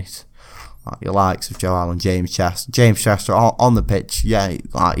at the minute. Like your likes of Joe Allen, James Chester on the pitch. Yeah,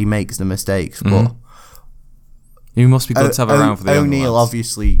 like, he makes the mistakes, but you must be good to have around for the O'Neill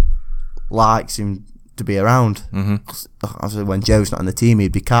obviously likes him to be around. Obviously, when Joe's not in the team,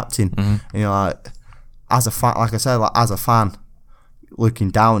 he'd be captain. And you're like, as a fan, like I said, like, as a fan looking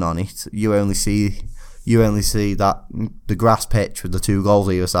down on it, you only see that the grass pitch with the 2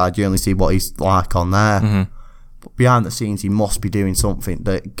 goals either side. You only see what he's like on there. But behind the scenes, he must be doing something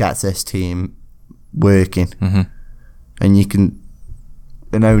that gets this team working. And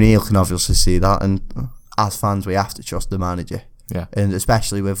O'Neill can obviously see that. And as fans, we have to trust the manager. Yeah, and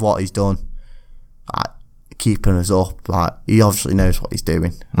especially with what he's done, keeping us up. Like, he obviously knows what he's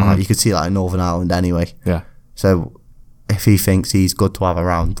doing. Like, you could see that in Northern Ireland anyway. Yeah. So if he thinks he's good to have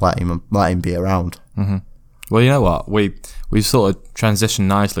around, let him be around. Well, you know what? We sort of transitioned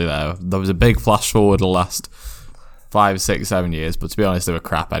nicely there. There was a big flash forward the last 5, 6, 7 years, but to be honest, they were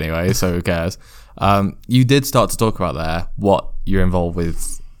crap anyway, so who cares? You did start to talk about there what you're involved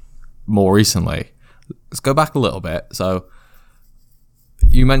with more recently. Let's go back a little bit. So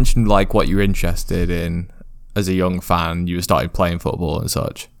you mentioned like what you were interested in as a young fan. You were starting playing football and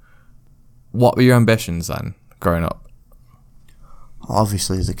such. What were your ambitions then, growing up?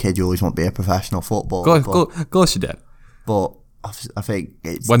 Obviously, as a kid, you always want to be a professional footballer. Of course you did. But I think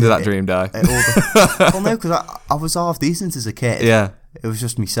it's... When did that dream die? Well, no, because I was half decent as a kid. Yeah. It was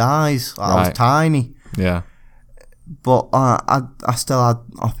just my size. Like, I was tiny. Yeah. But I still had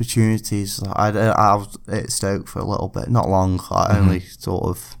opportunities. I was at Stoke for a little bit, not long, like only sort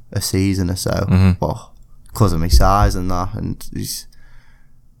of a season or so. But because of my size and that, and he's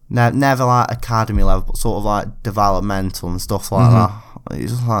never like academy level, but sort of like developmental and stuff like that.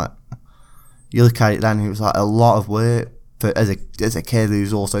 It's just like, you look at it then, it was like a lot of work. But as a kid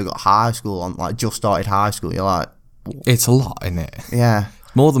who's also got high school on, like just started high school, you're like, it's a lot, isn't it? Yeah.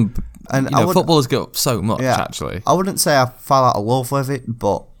 More than, and footballers get up so much, actually. I wouldn't say I fell out of love with it,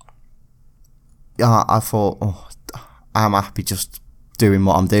 but yeah, I thought, I'm happy just doing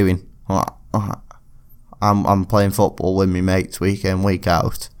what I'm doing. I'm playing football with my mates week in, week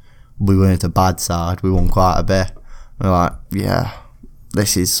out. We weren't a bad side. We won quite a bit. We're like, yeah,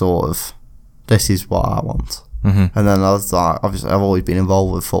 this is what I want. And then I was like, obviously, I've always been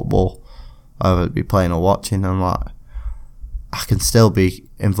involved with football. I'd be playing or watching. And I'm like, I can still be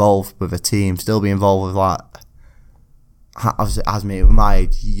involved with a team, still be involved with like, obviously, as me, with my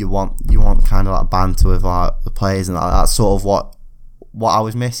age, you want kind of like banter with like the players, and that's sort of what I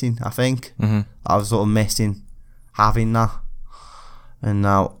was missing. I think I was sort of missing having that. And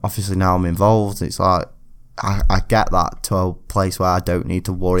now, obviously, now I'm involved. It's like I get that to a place where I don't need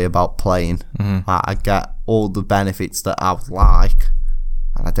to worry about playing. I get all the benefits that I would like,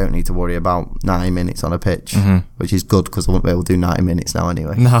 and I don't need to worry about 90 minutes on a pitch, which is good because I won't be able to do 90 minutes now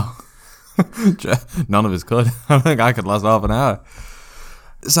anyway. No, none of us could. I think I could last half an hour.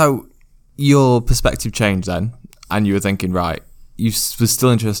 So your perspective changed then, and you were thinking, right, you were still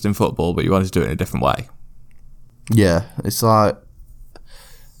interested in football, but you wanted to do it in a different way. Yeah, it's like,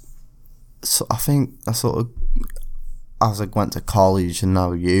 so I think I sort of, as I went to college and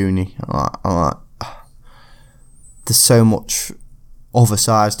now uni, I'm like, there's so much other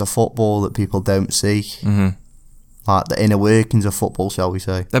sides to football that people don't see. Like the inner workings of football, shall we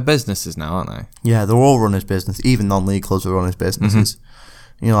say. They're businesses now, aren't they? Yeah, they're all run as business. Even non-league clubs are run as businesses.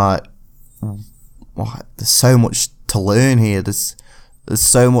 You know, like, there's so much to learn here. There's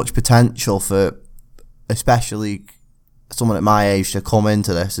so much potential for, especially someone at my age, to come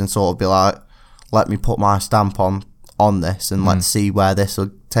into this and sort of be like, let me put my stamp on this and let's see where this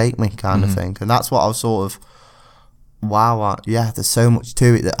will take me, kind of thing. And that's what I was sort of, there's so much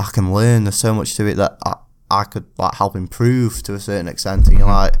to it that I can learn. There's so much to it that I could like help improve to a certain extent. And you're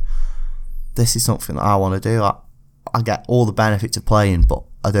like, this is something that I want to do. I get all the benefits of playing, but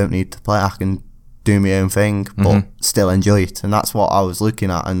I don't need to play. I can do my own thing, but still enjoy it. And that's what I was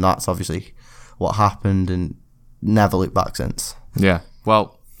looking at, and that's obviously what happened, and never looked back since. Yeah.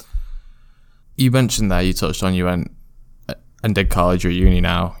 Well, you mentioned there, you touched on, you went and did college or uni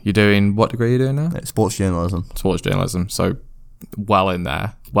now. You're doing, what degree are you doing now? Sports journalism. Sports journalism. So well in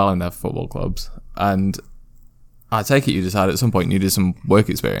there football clubs. And I take it you decided at some point you needed some work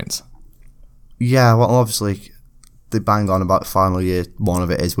experience. Yeah, well, obviously they bang on about final year one of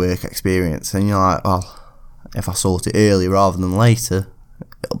it is work experience, and you're like, well, if I sort it early rather than later,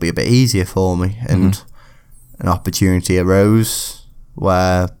 it'll be a bit easier for me. And an opportunity arose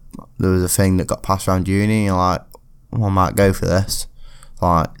where there was a thing that got passed around uni, and you're like, well, I might go for this.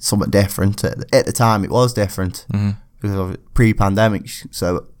 Like, something different. At the time, it was different because of pre-pandemic.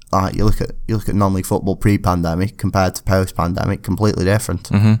 So, like, you look at non-league football pre-pandemic compared to post-pandemic, completely different.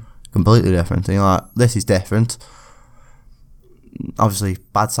 Completely different. And you're like, this is different. Obviously,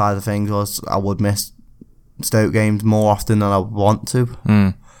 bad side of things was I would miss Stoke games more often than I would want to.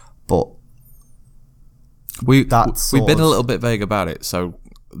 But we've been a little bit vague about it. So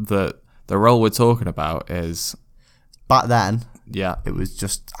the role we're talking about is, back then, it was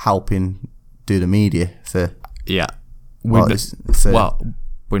just helping do the media for we've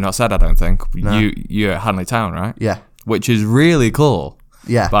not said, I don't think. No. You're at Hanley Town, right? Yeah. Which is really cool.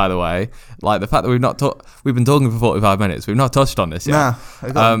 Yeah. By the way, like the fact that we've been talking for 45 minutes, we've not touched on this yet.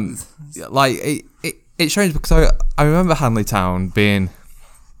 Nah, like it's strange because I remember Hanley Town being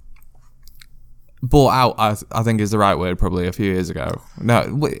bought out, I think is the right word, probably a few years ago. No,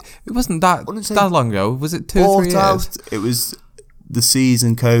 it wasn't that long ago. Was it 2 or 3 years? Out, it was the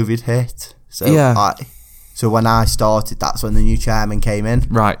season COVID hit. So yeah. So when I started, that's when the new chairman came in.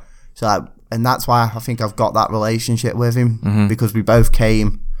 Right. So and that's why I think I've got that relationship with him, because we both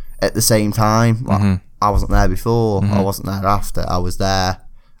came at the same time. Like, I wasn't there before, I wasn't there after. I was there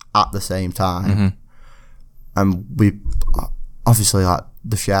at the same time. And we obviously, like,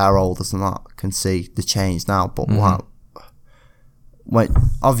 the shareholders and that can see the change now, but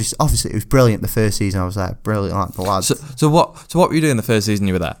obviously it was brilliant the first season I was there. Brilliant, like the lads. So what were you doing the first season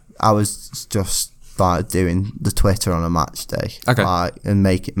you were there? I was just like doing the Twitter on a match day, like, and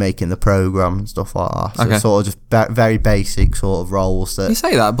making the program and stuff like that. So sort of just very basic sort of roles that you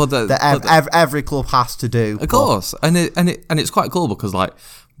say that, but every club has to do. Of course, and it's quite cool because, like,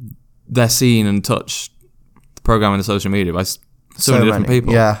 they're seen and touch the program and the social media by so many different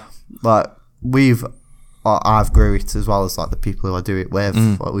people. Yeah, like I've grew it as well as, like, the people who I do it with.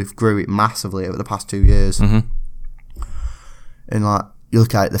 Like, we've grew it massively over the past 2 years. And, like, you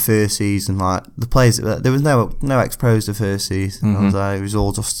look at it, the first season, like, the players, there was no ex-pros the first season. It was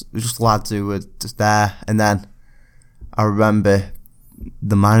all just lads who were just there. And then I remember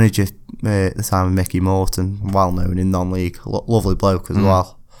the manager at the time, Mickey Morton, well known in non-league, lovely bloke as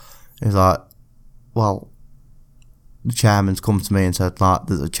well. He was like, well, the chairman's come to me and said, like,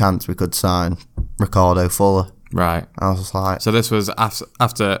 there's a chance we could sign Ricardo Fuller. Right. And I was just like... So this was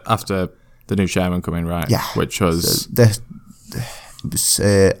after the new chairman coming, right? Yeah. Which was...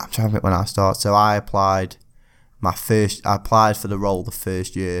 So I'm trying to think when I started. So I applied for the role the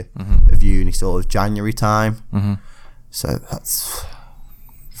first year of uni, sort of January time. So that's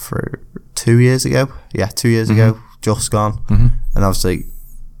for 2 years ago. Yeah, 2 years ago, just gone. And obviously...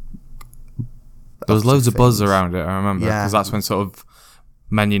 There was loads of buzz around it, I remember, because that's when sort of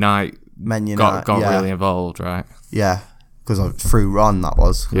Man United got really involved, right? Yeah, because through Ron, that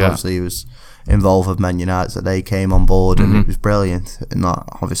was. Obviously, he was involved with Man United, so they came on board, and it was brilliant. And that,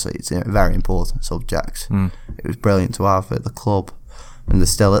 obviously, it's a very important subject. It was brilliant to have at the club, and they're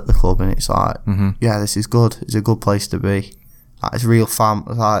still at the club, and it's like, yeah, this is good. It's a good place to be. Like, it's real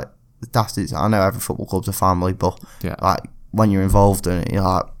family. Like, I know every football club's a family, but like, when you're involved in it, you're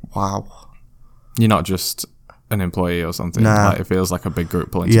like, wow. You're not just an employee or something. No. Like, it feels like a big group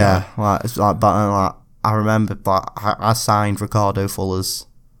pulling together. Yeah, like, it's like, but like, I remember, like, I signed Ricardo Fuller's,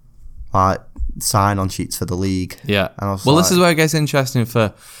 like, sign-on sheets for the league. Yeah. And I was well, this is where it gets interesting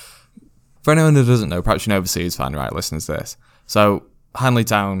for anyone who doesn't know. Perhaps you're an overseas fan, right? Listens to this. So Hanley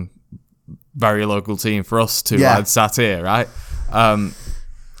Town, very local team for us two lads sat here, right?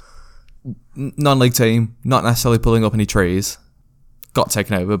 Non-league team, not necessarily pulling up any trees. Got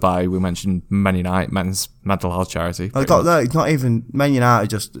taken over by, we mentioned, Man United, men's mental health charity. It's not even Man United,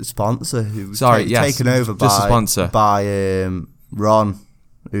 just a sponsor who was taken over by Ron,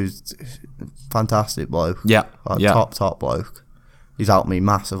 who's a fantastic bloke. Yeah, top bloke. He's helped me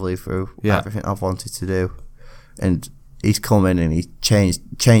massively through everything I've wanted to do, and he's come in and he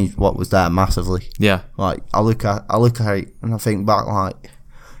changed what was there massively. Yeah, like I look at it and I think back, like,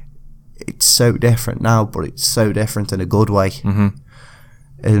 it's so different now, but it's so different in a good way.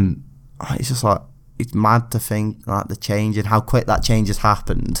 And it's just like, it's mad to think, like, the change and how quick that change has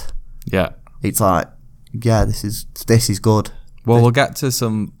happened. Yeah, it's like, yeah, this is good. Well, we'll get to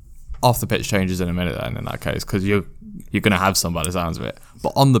some off the pitch changes in a minute then, in that case, because you're going to have some by the sounds of it.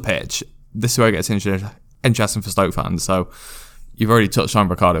 But on the pitch, this is where it gets interesting for Stoke fans. So you've already touched on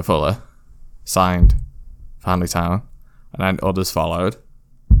Ricardo Fuller, signed for Hanley Town, and then others followed,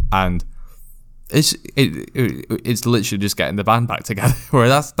 and it's literally just getting the band back together. Where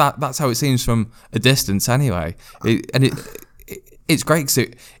that's how it seems from a distance, anyway. It's great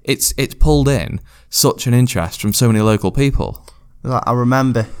because it's pulled in such an interest from so many local people. Like, I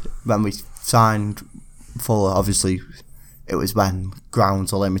remember when we signed Fuller. Obviously, it was when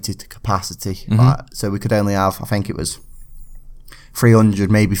grounds are limited to capacity, so we could only have, I think it was 300,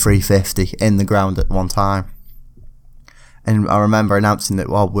 maybe 350 in the ground at one time. And I remember announcing that,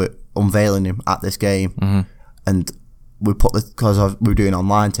 well, we're unveiling him at this game, and we put because we were doing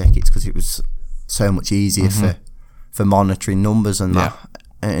online tickets because it was so much easier for monitoring numbers and that.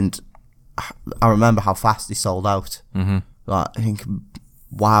 And I remember how fast he sold out. Like, I think,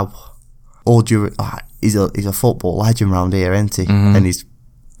 wow, he's a football legend around here, isn't he? And he's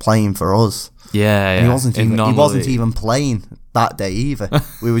playing for us. And he wasn't even playing that day either.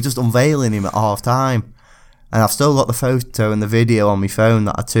 We were just unveiling him at half time. And I've still got the photo and the video on my phone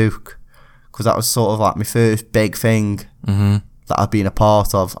that I took, because that was sort of like my first big thing that I've been a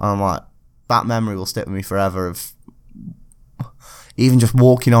part of. And I'm like, that memory will stick with me forever. even just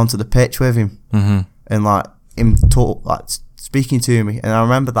walking onto the pitch with him and like him speaking to me. And I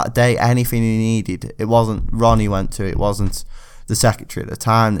remember that day, anything he needed, it wasn't Ron he went to, it wasn't the secretary at the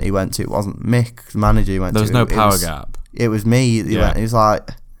time that he went to, it wasn't Mick, the manager he went to. There was no power gap. It was me. He was like,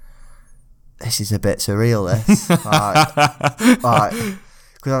 this is a bit surreal, this.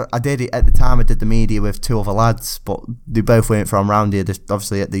 Because I did it at the time. I did the media with 2 other lads, but they both weren't from round here.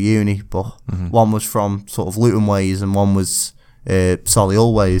 Obviously at the uni, but one was from sort of Luton ways, and one was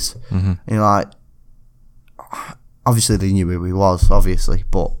Solihull ways. And you're like, obviously they knew who he was, obviously,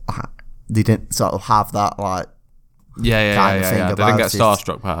 but they didn't sort of have that like kind of thing. They didn't get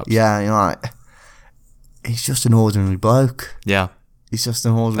starstruck, perhaps. Yeah, and you're like, he's just an ordinary bloke. Yeah, he's just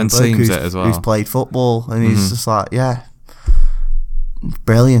an ordinary and bloke seems it as well. Who's played football, and he's just like, yeah.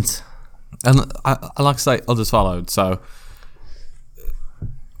 Brilliant. And I like I say, others followed. So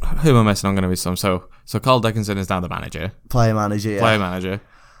who am I missing? I'm going to be some. So Carl Dickinson is now the manager. Player manager.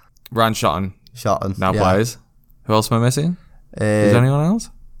 Ryan Shotton now plays. Who else am I missing? Is there anyone else?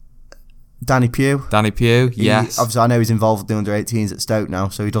 Danny Pugh. Yes. Obviously, I know he's involved with the under-18s at Stoke now,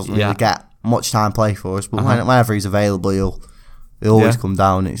 so he doesn't really get much time to play for us. But whenever he's available, he'll always come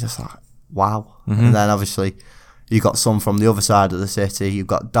down. It's just like, wow. And then obviously, you've got some from the other side of the city. You've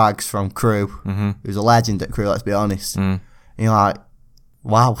got Dags from Crewe, who's a legend at Crewe, let's be honest. And you're like,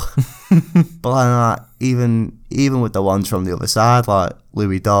 wow. But then, like, even with the ones from the other side, like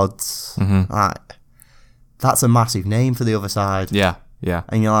Louis Dodds, like, that's a massive name for the other side. Yeah.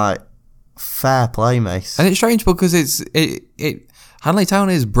 And you're like, fair play, mate. And it's strange because Hanley Town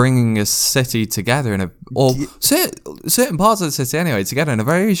is bringing a city together certain parts of the city anyway together in a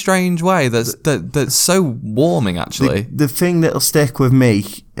very strange way that's so warming, actually. The thing that'll stick with me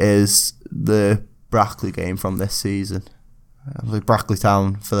is the Brackley game from this season. Brackley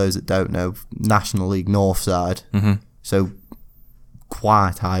Town, for those that don't know, National League North side, so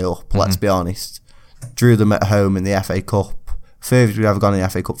quite high up, let's be honest. Drew them at home in the FA Cup. Furthest we've ever gone in the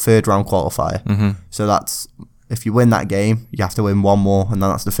FA Cup, 3rd round qualifier. So that's, if you win that game, you have to win one more, and then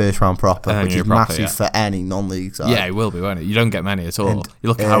that's the first round proper, which is massive for any non-league side. Yeah, it will be, won't it? You don't get many at all. And you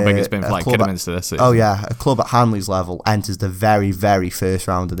look at how big it's been for like Kidderminster this season. Oh yeah, a club at Hanley's level enters the very, very first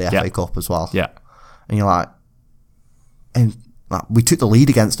round of the FA Cup as well. Yeah. And you're like, and like, we took the lead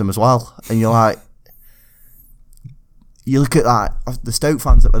against them as well, and you're like, you look at that, the Stoke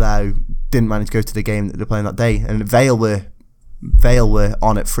fans that were there who didn't manage to go to the game that they're playing that day, and Vale were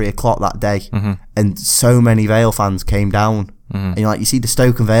on at 3 o'clock that day, and so many Vale fans came down, and you're like, you see the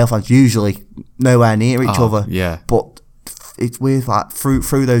Stoke and Vale fans usually nowhere near each other, but it's weird, like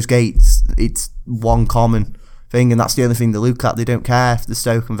through those gates, it's one common thing, and that's the only thing they look at. They don't care if the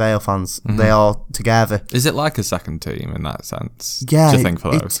Stoke and Vale fans, they are together. Is it like a second team in that sense? Yeah, do you think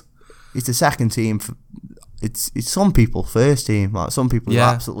for those? It's a second team. It's some people first team. Like some people who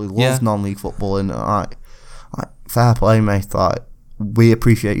absolutely love non-league football, and like fair play, mate. Like, we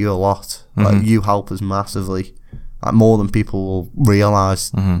appreciate you a lot. Like, you help us massively, like more than people will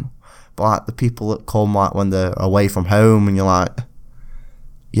realise. But like the people that come like when they're away from home, and you're like,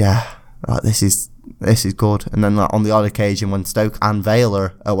 yeah, like this is good. And then like on the odd occasion when Stoke and Vale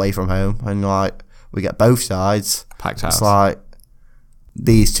are away from home, and like we get both sides packed house. It's like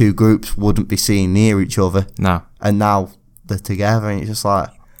these two groups wouldn't be seen near each other. No. And now they're together, and it's just like,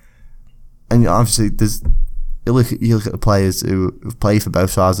 and obviously you look at the players who play for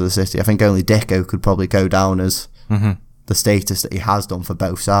both sides of the city. I think only Dicko could probably go down as the status that he has done for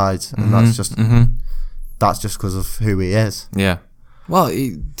both sides, and that's just because of who he is. Yeah. Well,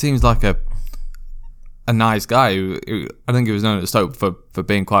 he seems like a nice guy who I think he was known at Stoke for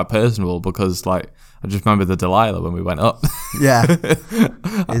being quite personable, because like I just remember the Delilah when we went up. Yeah.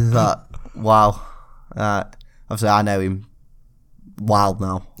 Is that wow? Obviously I know him wild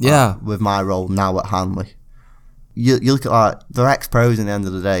now. Yeah. With my role now at Hanley. You look at like they're ex-pros in the end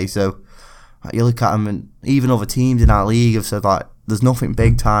of the day, so like, you look at them, and even other teams in our league have said like there's nothing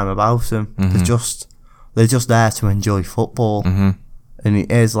big time about them. They're just there to enjoy football, and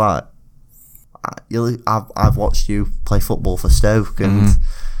it is like I've watched you play football for Stoke, and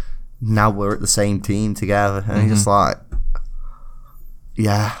now we're at the same team together, and it's just like,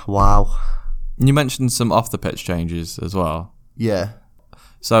 yeah, wow. You mentioned some off the pitch changes as well. Yeah.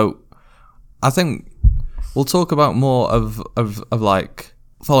 So I think we'll talk about more of like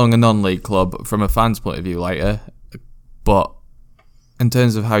following a non-league club from a fan's point of view later, but in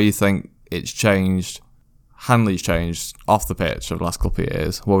terms of how you think it's changed, Hanley's changed off the pitch over the last couple of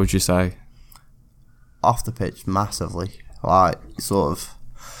years, what would you say? Off the pitch, massively. Like, sort of,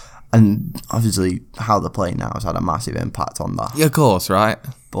 and obviously how they're playing now has had a massive impact on that. Yeah, of course, right?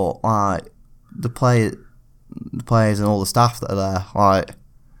 But like the the players and all the staff that are there, like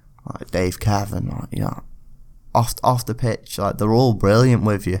Dave Kevin, like, you know, off the pitch, like they're all brilliant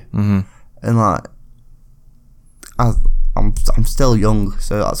with you, and like I'm still young,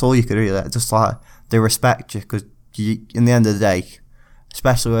 so that's all you could really just like they respect you because in the end of the day,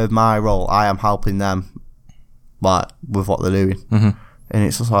 especially with my role, I am helping them like with what they're doing, and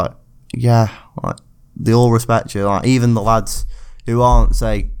it's just like like they all respect you, like even the lads who aren't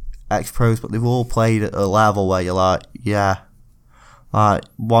say ex-pros, but they've all played at a level where you're like like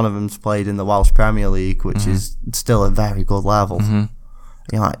one of them's played in the Welsh Premier League, which is still a very good level.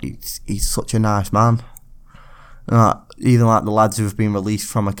 You're like he's such a nice man. And like, even like the lads who have been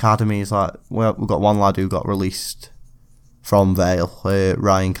released from academies, like we've got one lad who got released from Vale,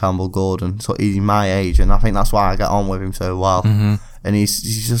 Ryan Campbell Gordon. So he's my age, and I think that's why I get on with him so well. And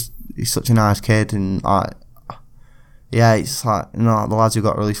he's such a nice kid, and like it's like, you know, the lads who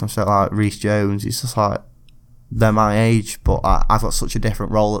got released from Stoke, like Reece Jones, it's just like they're my age, but I've got such a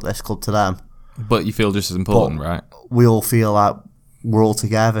different role at this club to them. But you feel just as important, right? We all feel like we're all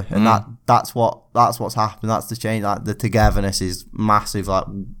together, and that's what's happened. That's the change. Like the togetherness is massive. Like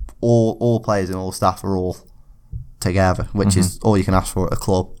all players and all staff are all together, which is all you can ask for at a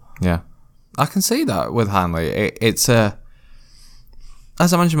club. Yeah, I can see that with Hanley. It's as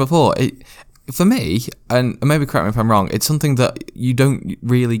I mentioned before. For me, and maybe correct me if I'm wrong, it's something that you don't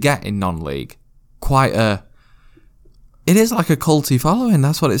really get in non-league. It is like a culty following.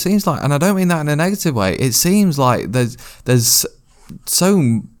 That's what it seems like, and I don't mean that in a negative way. It seems like there's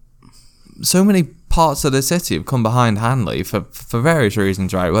so many parts of the city have come behind Hanley for various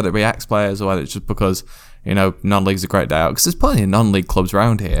reasons, right? Whether it be ex-players or whether it's just because, you know, non-league's a great day out. Because there's plenty of non-league clubs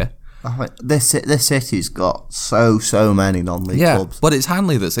around here. I mean, this city's got so many non-league clubs. But it's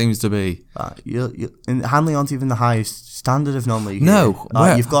Hanley that seems to be. And Hanley aren't even the highest standard of non-league. No,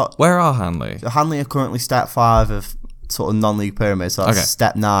 where are Hanley? So Hanley are currently step 5 of sort of non-league pyramid. So that's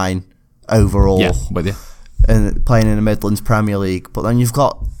step 9 overall. Yeah, with you. And playing in the Midlands Premier League. But then you've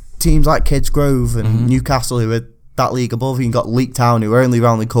got teams like Kidsgrove and Newcastle who are that league above. You've got Leek Town who are only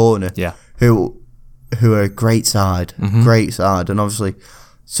round the corner. Yeah. Who are a great side. Great side. And obviously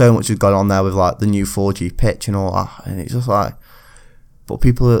so much has gone on there with like the new 4G pitch and all that. And it's just like, but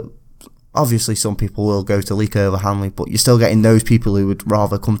obviously some people will go to Leek over Hanley, but you're still getting those people who would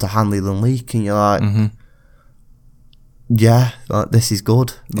rather come to Hanley than Leek. And you're like, like, this is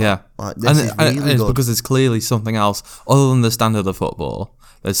good. Yeah. Like, this is really and it's good. because there's clearly something else, other than the standard of football,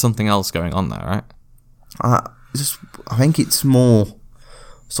 there's something else going on there, right? I think it's more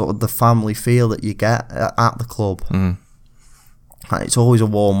sort of the family feel that you get at the club. Like, it's always a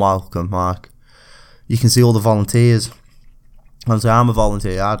warm welcome. Like, you can see all the volunteers. And so I'm a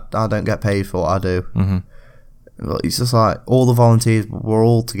volunteer. I don't get paid for what I do. But it's just like all the volunteers, we're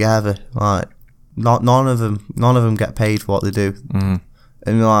all together. Like, none of them get paid for what they do.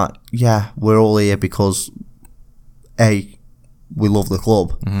 And like, we're all here because A, we love the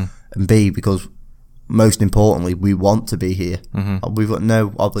club, and B, because most importantly, we want to be here. We've got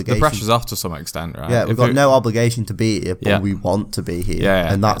no obligation. The pressure's off to some extent, right? Yeah, we've got no obligation to be here, but we want to be here.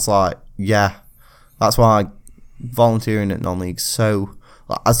 And that's like, that's why volunteering at non-league's so,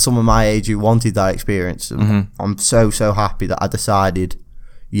 like, as someone my age who wanted that experience, I'm so happy that I decided,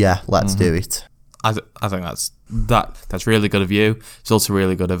 let's do it. I think that's really good of you. It's also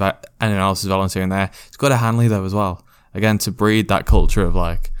really good of anyone else who's volunteering there. It's good of Hanley though as well. Again, to breed that culture of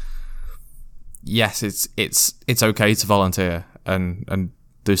like, yes, it's okay to volunteer and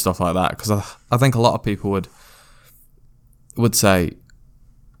do stuff like that, because I think a lot of people would say,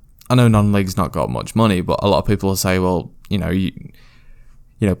 I know non-league's not got much money, but a lot of people will say, well, you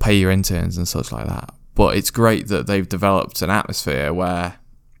know, pay your interns and such like that. But it's great that they've developed an atmosphere where,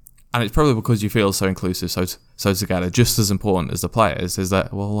 and it's probably because you feel so inclusive, so together, just as important as the players, is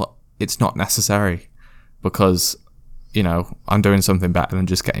that, well, it's not necessary because, you know, I'm doing something better than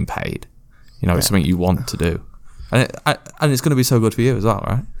just getting paid. You know, it's something you want to do. And it's going to be so good for you as well,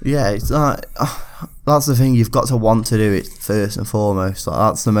 right? Yeah, it's like, that's the thing, you've got to want to do it first and foremost. Like,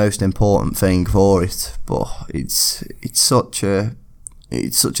 that's the most important thing for it. But it's such a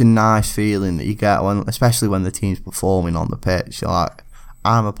nice feeling that you get when, especially when the team's performing on the pitch. You're like,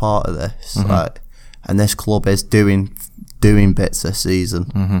 I'm a part of this, like, and this club is doing bits this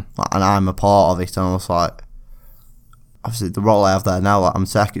season, like, and I'm a part of it. And I was like, obviously the role I have there now, like, I'm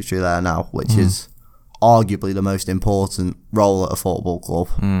secretary there now, which is arguably the most important role at a football club.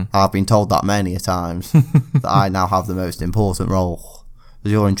 I've been told that many a times that I now have the most important role,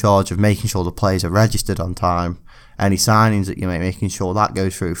 because you're in charge of making sure the players are registered on time, any signings that you make, making sure that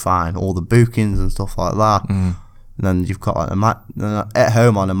goes through fine, all the bookings and stuff like that. And then you've got like at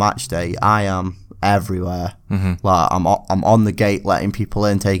home on a match day, I am everywhere. Like I'm on the gate, letting people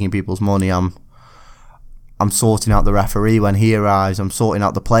in, taking people's money. I'm sorting out the referee when he arrives. I'm sorting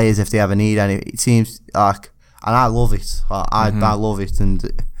out the players if they ever need any. It seems like, and I love it. Like, I love it.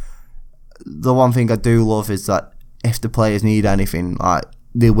 And the one thing I do love is that if the players need anything, like,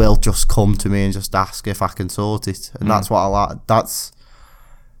 they will just come to me and just ask if I can sort it. And that's what I like. That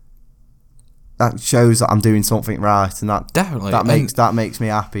shows that I'm doing something right, and Definitely. that makes me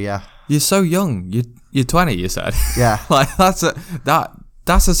happy. Yeah. You're so young. You're 20. You said. Yeah. Like that's a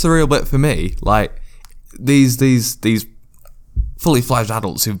surreal bit for me. Like these fully fledged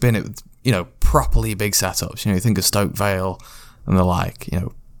adults who've been at, you know, properly big setups. You know, you think of Stoke Vale and the like. You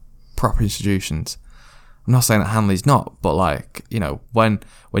know, proper institutions. I'm not saying that Hanley's not, but like, you know, when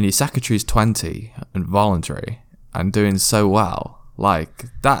your secretary's 20 and voluntary and doing so well, like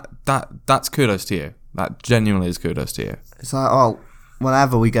that's kudos to you. That genuinely is kudos to you. It's like,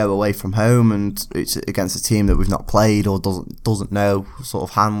 whenever we go away from home and it's against a team that we've not played or doesn't know, sort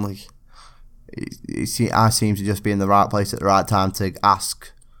of Hanley, I seem to just be in the right place at the right time to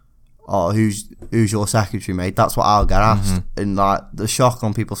ask, "Oh, who's your secretary, mate?" That's what I'll get asked, and like the shock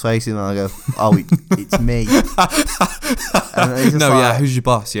on people's faces, and I go, "Oh, it's me." And it's just like, who's your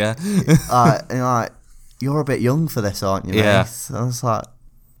boss? Yeah, and like, you're a bit young for this, aren't you? Mate? Yeah. So it's like,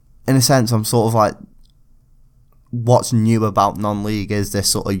 in a sense, I'm sort of like, what's new about non-league is this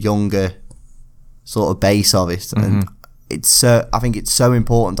sort of younger sort of base of it, and I think it's so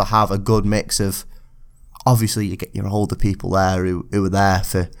important to have a good mix of. Obviously, you get your older people there who are there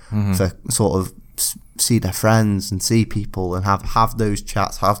for sort of see their friends and see people and have those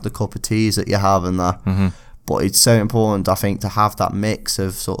chats, have the cup of teas that you have and that. But it's so important, I think, to have that mix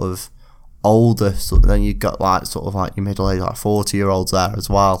of sort of older. So then you've got like sort of like your middle-aged, like 40-year-olds there as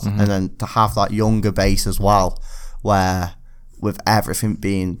well, and then to have that younger base as well, where with everything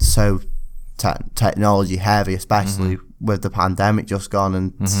being so technology heavy, especially with the pandemic just gone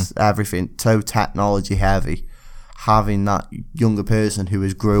and everything so technology heavy, having that younger person who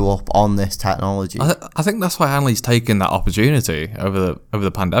has grew up on this technology. I think that's why Hanley's taken that opportunity over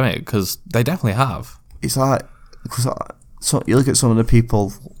the pandemic, because they definitely have. It's like, because so you look at some of the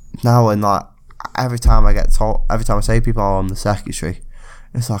people now, and like every time I say people, "Oh, I'm the secretary,"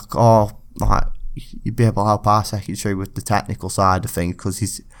 it's like, oh, like you'd be able to help our secretary with the technical side of things, because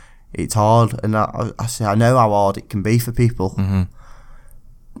it's hard, and I say I know how hard it can be for people.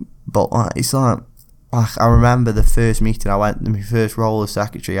 But like, it's like I remember the first meeting I went, my first role as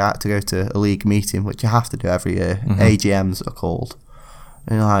secretary, I had to go to a league meeting, which you have to do every year. AGMs are called,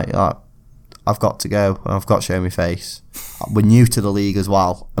 and like I've got to go, and I've got to show my face. We're new to the league as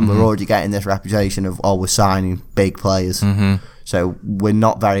well, and we're already getting this reputation of, oh, we're signing big players, so we're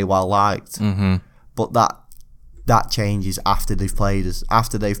not very well liked. But that changes after they've played us.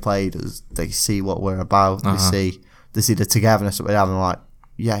 After they've played us, they see what we're about. They see the togetherness that we have, and like,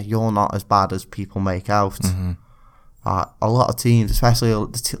 yeah, you're not as bad as people make out. A lot of teams, especially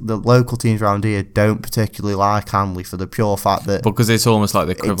the local teams around here, don't particularly like Hanley for the pure fact that, because it's almost like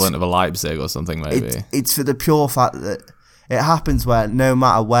the equivalent of a Leipzig or something, maybe. It's for the pure fact that it happens where no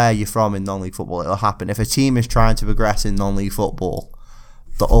matter where you're from in non-league football, it'll happen. If a team is trying to progress in non-league football,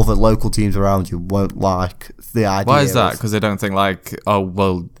 the other local teams around you won't like the idea. Why is that? Because they don't think like, oh,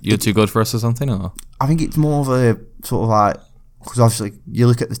 well, you're too good for us or something? Or I think it's more of a sort of like, because obviously you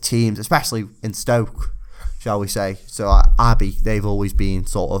look at the teams, especially in Stoke, shall we say. So like Abbey, they've always been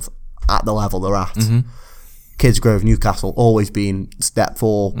sort of at the level they're at. Kidsgrove, Newcastle, always been step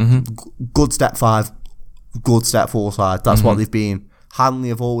 4, good step 5, good step 4 side. That's what they've been. Hanley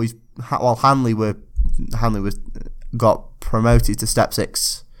have always, Hanley was got promoted to step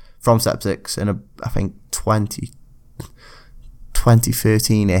 6 from step 6 in I think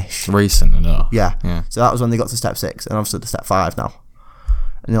 2013-ish. Recent enough. Yeah. So that was when they got to step 6, and obviously to step 5 now.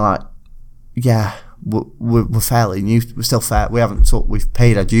 And you're like, yeah, we're fairly new. We're still fair. We've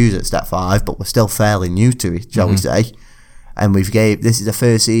paid our dues at step 5, but we're still fairly new to it, shall we say? And this is the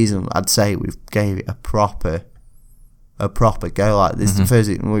first season I'd say we've gave it a proper go. Like this is the first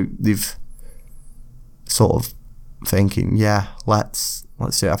season we've sort of thinking, yeah, let's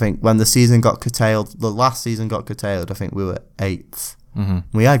see. I think when the last season got curtailed, I think we were 8th.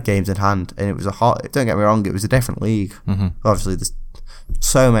 We had games in hand, and it was don't get me wrong, it was a different league. Obviously there's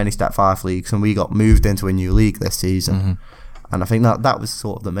so many step 5 leagues, and we got moved into a new league this season. And I think that was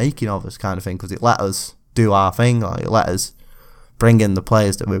sort of the making of us kind of thing, because it let us do our thing. Like, it let us bring in the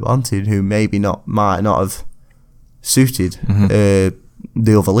players that we wanted, who maybe might not have suited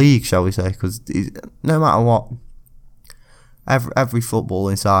the other league, shall we say? Because no matter what, every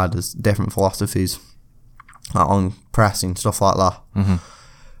footballing side has different philosophies, like on pressing, stuff like that. And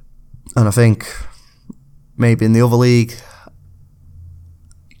I think maybe in the other league,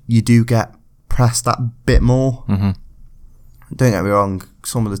 you do get pressed that bit more. Mm-hmm. Don't get me wrong,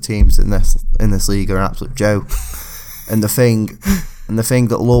 some of the teams in this league are an absolute joke. And the thing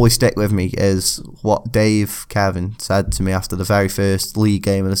that will always stick with me is what Dave Kevin said to me after the very first league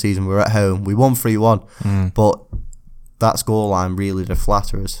game of the season. We were at home. We won 3-1, but that scoreline really did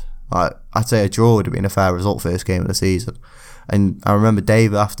flatter us. Like, I'd say a draw would have been a fair result first game of the season. And I remember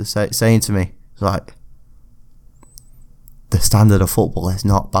Dave after saying to me, it's like, the standard of football is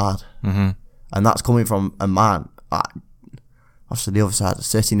not bad. Mm-hmm. And that's coming from a man, obviously the other side of the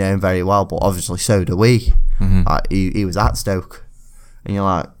city know him very well, but obviously so do we. Mm-hmm. He was at Stoke. And you're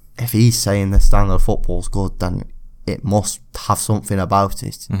like, if he's saying the standard of football's good, then it must have something about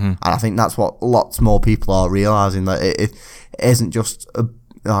it. Mm-hmm. And I think that's what lots more people are realising, that it isn't just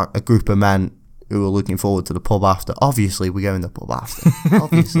a group of men who are looking forward to the pub after. Obviously, we go in the pub after.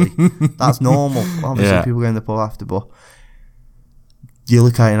 Obviously. That's normal. Obviously, people go in the pub after, but you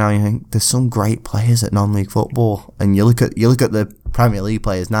look at it now and you think, there's some great players at non-league football. And you look at the Premier League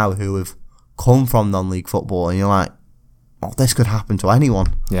players now who have come from non-league football, and you're like, oh, this could happen to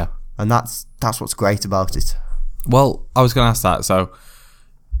anyone. Yeah. And that's what's great about it. Well, I was going to ask that. So,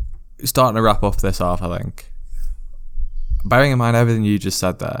 starting to wrap up this off, I think. Bearing in mind everything you just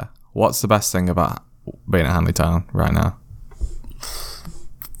said there, what's the best thing about being at Hanley Town right now?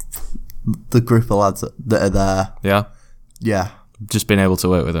 The group of lads that are there. Yeah? Yeah. Just being able to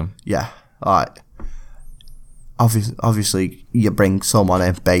work with them. Yeah. Like, obviously, you bring someone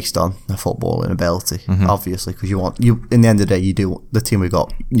in based on their footballing ability. Mm-hmm. Obviously, because you in the end of the day, you do the team we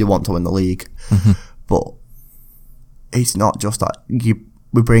got. You want to win the league, but it's not just that.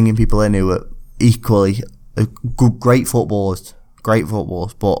 We're bringing people in who are equally great footballers,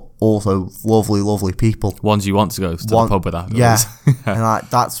 but also lovely people. Ones you want to go to the pub with afterwards. Yeah, and like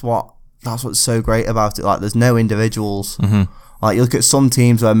that's what's so great about it. Like, there's no individuals. Mm-hmm. Like, you look at some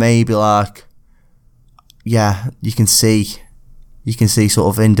teams where maybe like, yeah, you can see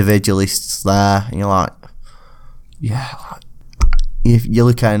sort of individualists there, and you're like, yeah, like, you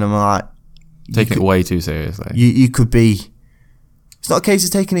look at them and like, taking it way too seriously. You could be. It's not a case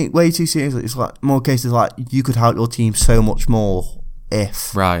of taking it way too seriously. It's like more cases like you could help your team so much more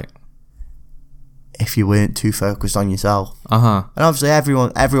if you weren't too focused on yourself. And obviously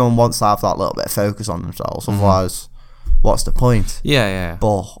everyone wants to have that little bit of focus on themselves. Otherwise, what's the point? Yeah.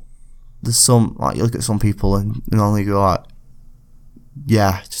 But there's some, like, you look at some people and only go like,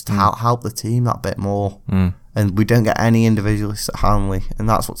 yeah, just help the team that bit more. And we don't get any individualists at Hanley, and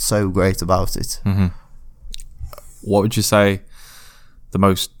that's what's so great about it. What would you say the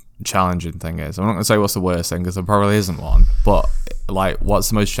most challenging thing is? I'm not going to say what's the worst thing, because there probably isn't one, but like, what's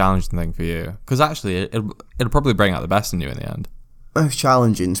the most challenging thing for you? Because actually it'll probably bring out the best in you in the end. Most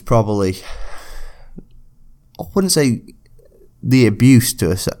challenging is probably, I wouldn't say the abuse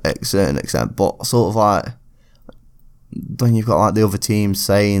to a certain extent, but sort of like when you've got like the other team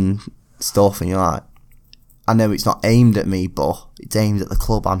saying stuff and you're like, I know it's not aimed at me, but it's aimed at the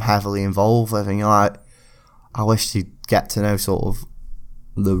club I'm heavily involved with, and you're like, I wish to get to know sort of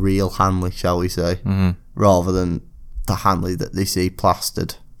the real Hanley, shall we say, rather than the Hanley that they see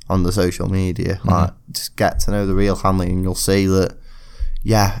plastered on the social media. Like, just get to know the real Hanley, and you'll see that,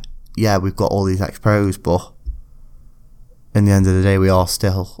 yeah, we've got all these ex-pros, but in the end of the day,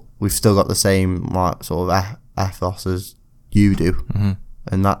 we've still got the same like sort of ethos as you do,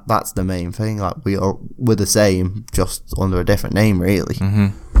 and that's the main thing. Like, we're the same, just under a different name, really.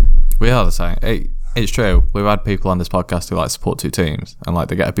 We are the same. It's true. We've had people on this podcast who like support two teams, and like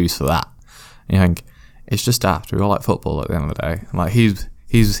they get abused for that. And you think it's just daft. We all like football at the end of the day. And like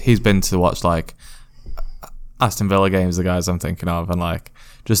he's been to watch like Aston Villa games, the guys I'm thinking of, and like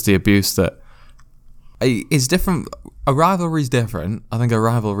just the abuse that is different. A rivalry's different. I think a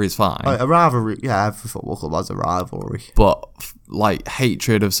rivalry's fine. A rivalry, yeah, every football club has a rivalry. But like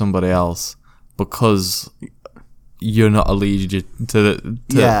hatred of somebody else because you're not allegiant to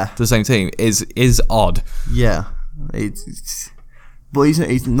the same team is odd. Yeah, but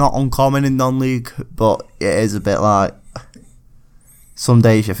he's not uncommon in non-league. But it is a bit like some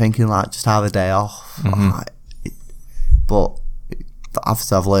days you're thinking like just have a day off. But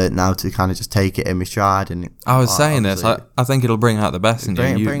obviously I've learned now to kind of just take it in my stride. And I was saying this. I think it'll bring out the best in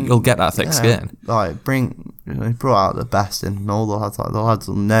you. You'll get that thick skin. Like brought out the best in all the lads. Like, the lads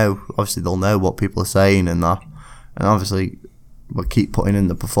will know. Obviously they'll know what people are saying and that. And obviously, we'll keep putting in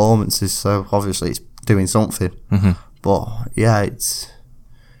the performances, so obviously it's doing something. But yeah, don't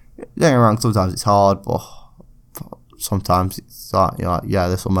get me wrong, sometimes it's hard, but sometimes it's like, you're like, yeah,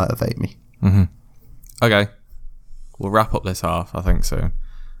 this will motivate me. Okay, we'll wrap up this half, I think, soon.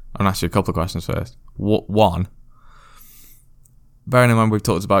 I'm going to ask you a couple of questions first. One, bearing in mind we've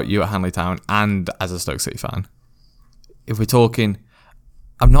talked about you at Hanley Town and as a Stoke City fan, if we're talking,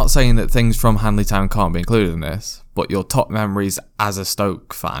 I'm not saying that things from Hanley Town can't be included in this, but your top memories as a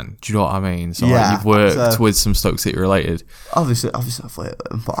Stoke fan, do you know what I mean? So like, you've worked with some Stoke City related. Obviously, I've worked,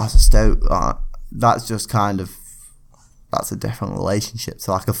 but as a Stoke, that's just kind of, that's a different relationship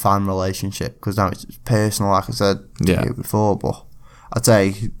to like a fan relationship, because now it's personal, like I said to you before. But I'd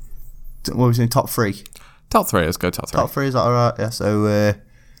say, what was in top three? Top three, let's go top three. Top three, is that alright? Yeah, so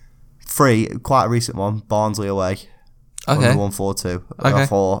three, quite a recent one, Barnsley away. Okay. 1-4-2. Okay. I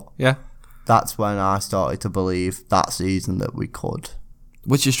thought that's when I started to believe that season that we could.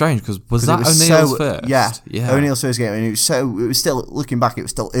 Which is strange, because was that O'Neill's first? Yeah, O'Neill's first game, and it was still, looking back, it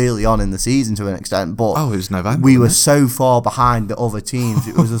was still early on in the season to an extent, but it was November. We were so far behind the other teams,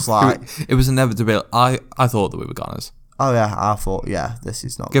 it was just like... it was inevitable. I thought that we were Gunners. Oh yeah, I thought, this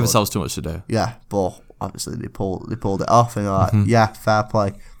is not Give good. ourselves too much to do. Yeah, but obviously they pulled it off, and they're like, fair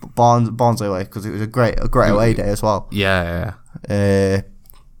play. But Barnsley away, because it was a great away day as well. Yeah.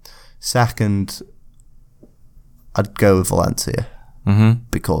 Second, I'd go with Valencia.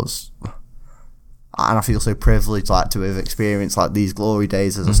 Because, and I feel so privileged like to have experienced like these glory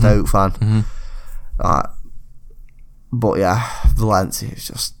days as a Stoke fan. But yeah, Valencia is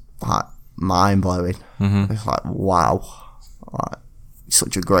just like mind blowing. It's like, wow, like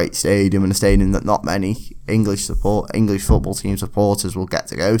such a great stadium, and a stadium that not many English football team supporters will get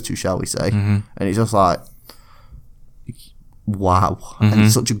to go to, shall we say? And it's just like, wow, and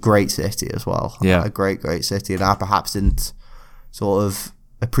it's such a great city as well. Yeah, a great city, and I perhaps didn't sort of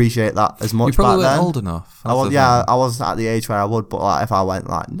appreciate that as much. You probably back then. Weren't old enough. I wasn't at the age where I would, but like if I went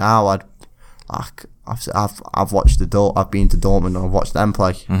like now, I'd like I've watched I've been to Dortmund and I've watched them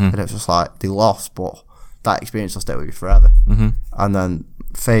play, and it's just like they lost, but that experience will stay with you forever. And then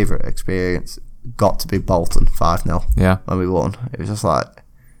favourite experience got to be Bolton 5-0. Yeah, when we won, it was just like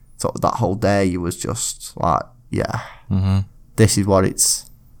sort of that whole day. Was just like this is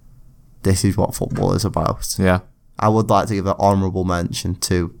what football is about. Yeah. I would like to give an honourable mention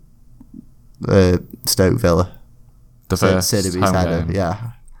to Stoke Villa. The first Sidibe's header,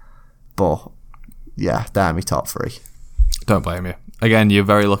 But, they're my top three. Don't blame you. Again, you're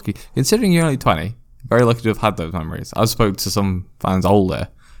very lucky. Considering you're only 20, very lucky to have had those memories. I've spoke to some fans older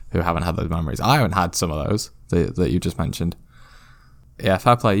who haven't had those memories. I haven't had some of those that you just mentioned. Yeah,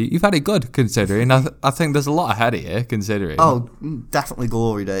 fair play. You've had it good, considering. I think there's a lot ahead of you, considering. Oh, definitely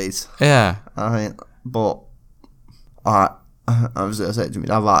glory days. Yeah. I mean, but... I was going to say to me,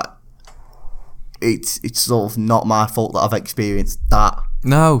 I'm like, it's sort of not my fault that I've experienced that.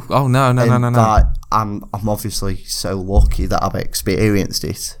 No. Oh, no. Like, I'm obviously so lucky that I've experienced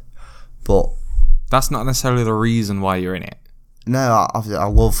it, but that's not necessarily the reason why you're in it. No, I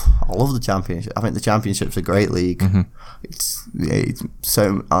love the Championship. I think the Championship's a great league. It's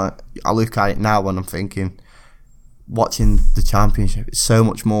so I look at it now when I'm thinking, watching the Championship, it's so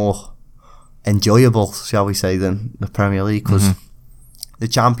much more enjoyable, shall we say, than the Premier League, because the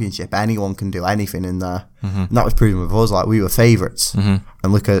Championship, anyone can do anything in there, and that was proven with us. Like, we were favourites, and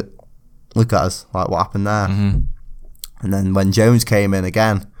look at us, like what happened there. And then when Jones came in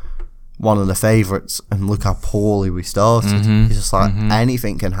again, one of the favourites, and look how poorly we started. It's just like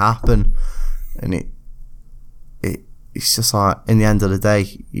anything can happen, and it's just like, in the end of the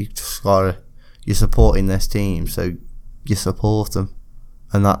day, you're supporting this team, so you support them.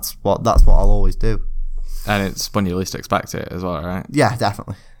 And that's what I'll always do. And it's when you least expect it as well, right? Yeah,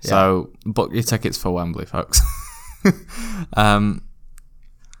 definitely. Yeah. So book your tickets for Wembley, folks.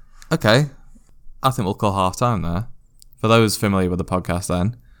 Okay. I think we'll call half time there. For those familiar with the podcast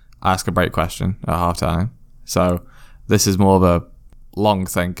then, I ask a break question at half time. So this is more of a long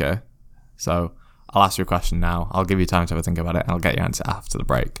thinker. So I'll ask you a question now. I'll give you time to have a think about it, and I'll get your answer after the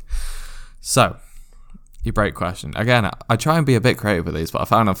break. So, your break question. Again, I try and be a bit creative with these, but I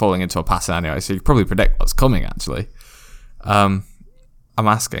found I'm falling into a pattern anyway, so you can probably predict what's coming, actually. I'm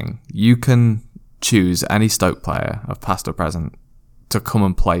asking, you can choose any Stoke player of past or present to come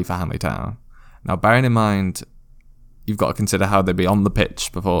and play for Hanley Town. Now, bearing in mind, you've got to consider how they'd be on the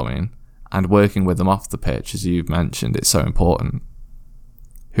pitch performing, and working with them off the pitch, as you've mentioned, it's so important.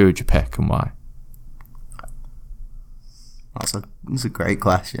 Who would you pick and why? That's a great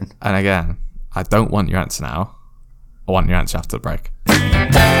question. And again, I don't want your answer now. I want your answer after the break.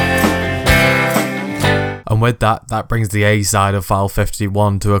 And with that brings the A side of File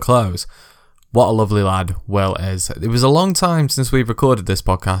 51 to a close. What a lovely lad Will is. It was a long time since we recorded this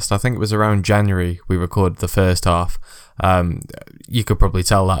podcast. I think it was around January we recorded the first half. You could probably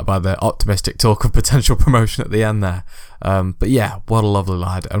tell that by the optimistic talk of potential promotion at the end there. But yeah, what a lovely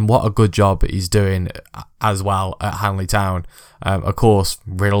lad, and what a good job he's doing as well at Hanley Town. Of course,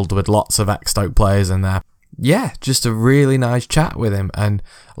 riddled with lots of ex-Stoke players in there. Yeah, just a really nice chat with him, and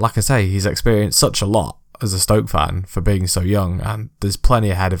like I say, he's experienced such a lot as a Stoke fan for being so young, and there's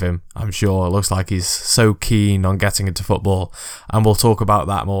plenty ahead of him, I'm sure. It looks like he's so keen on getting into football, and we'll talk about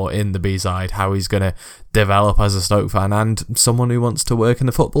that more in the B-side, how he's going to develop as a Stoke fan and someone who wants to work in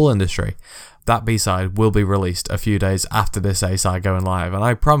the football industry. That B-side will be released a few days after this A-side going live, and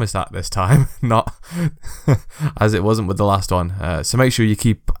I promise that this time, not as it wasn't with the last one. So make sure you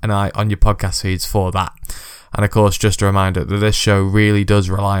keep an eye on your podcast feeds for that. And of course, just a reminder that this show really does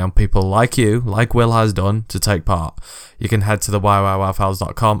rely on people like you, like Will has done, to take part. You can head to the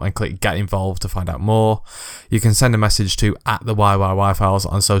YYYFiles.com and click Get Involved to find out more. You can send a message to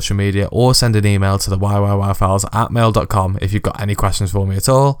 @the_YYYFiles on social media, or send an email to the YYYFiles@mail.com if you've got any questions for me at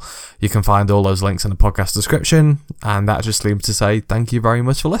all. You can find all those links in the podcast description, and that just leaves me to say thank you very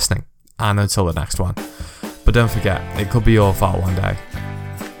much for listening, and until the next one. But don't forget, it could be your fault one day.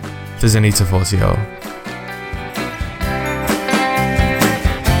 Desinita Fortio.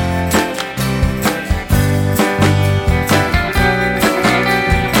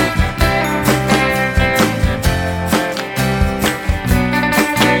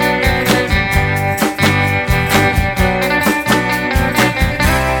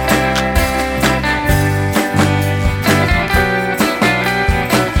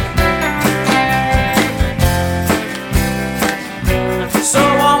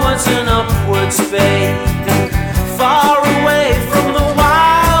 Baby, far away from the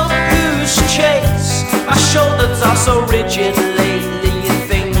wild goose chase. My shoulders are so rigid lately, you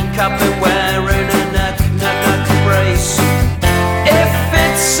think I've been wearing a neck brace. If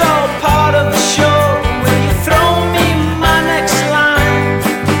it's all part of the show, will you throw me my next line?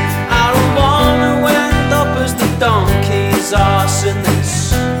 I don't wanna end up as the donkey's arse in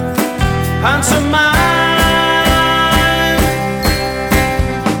this pantomime.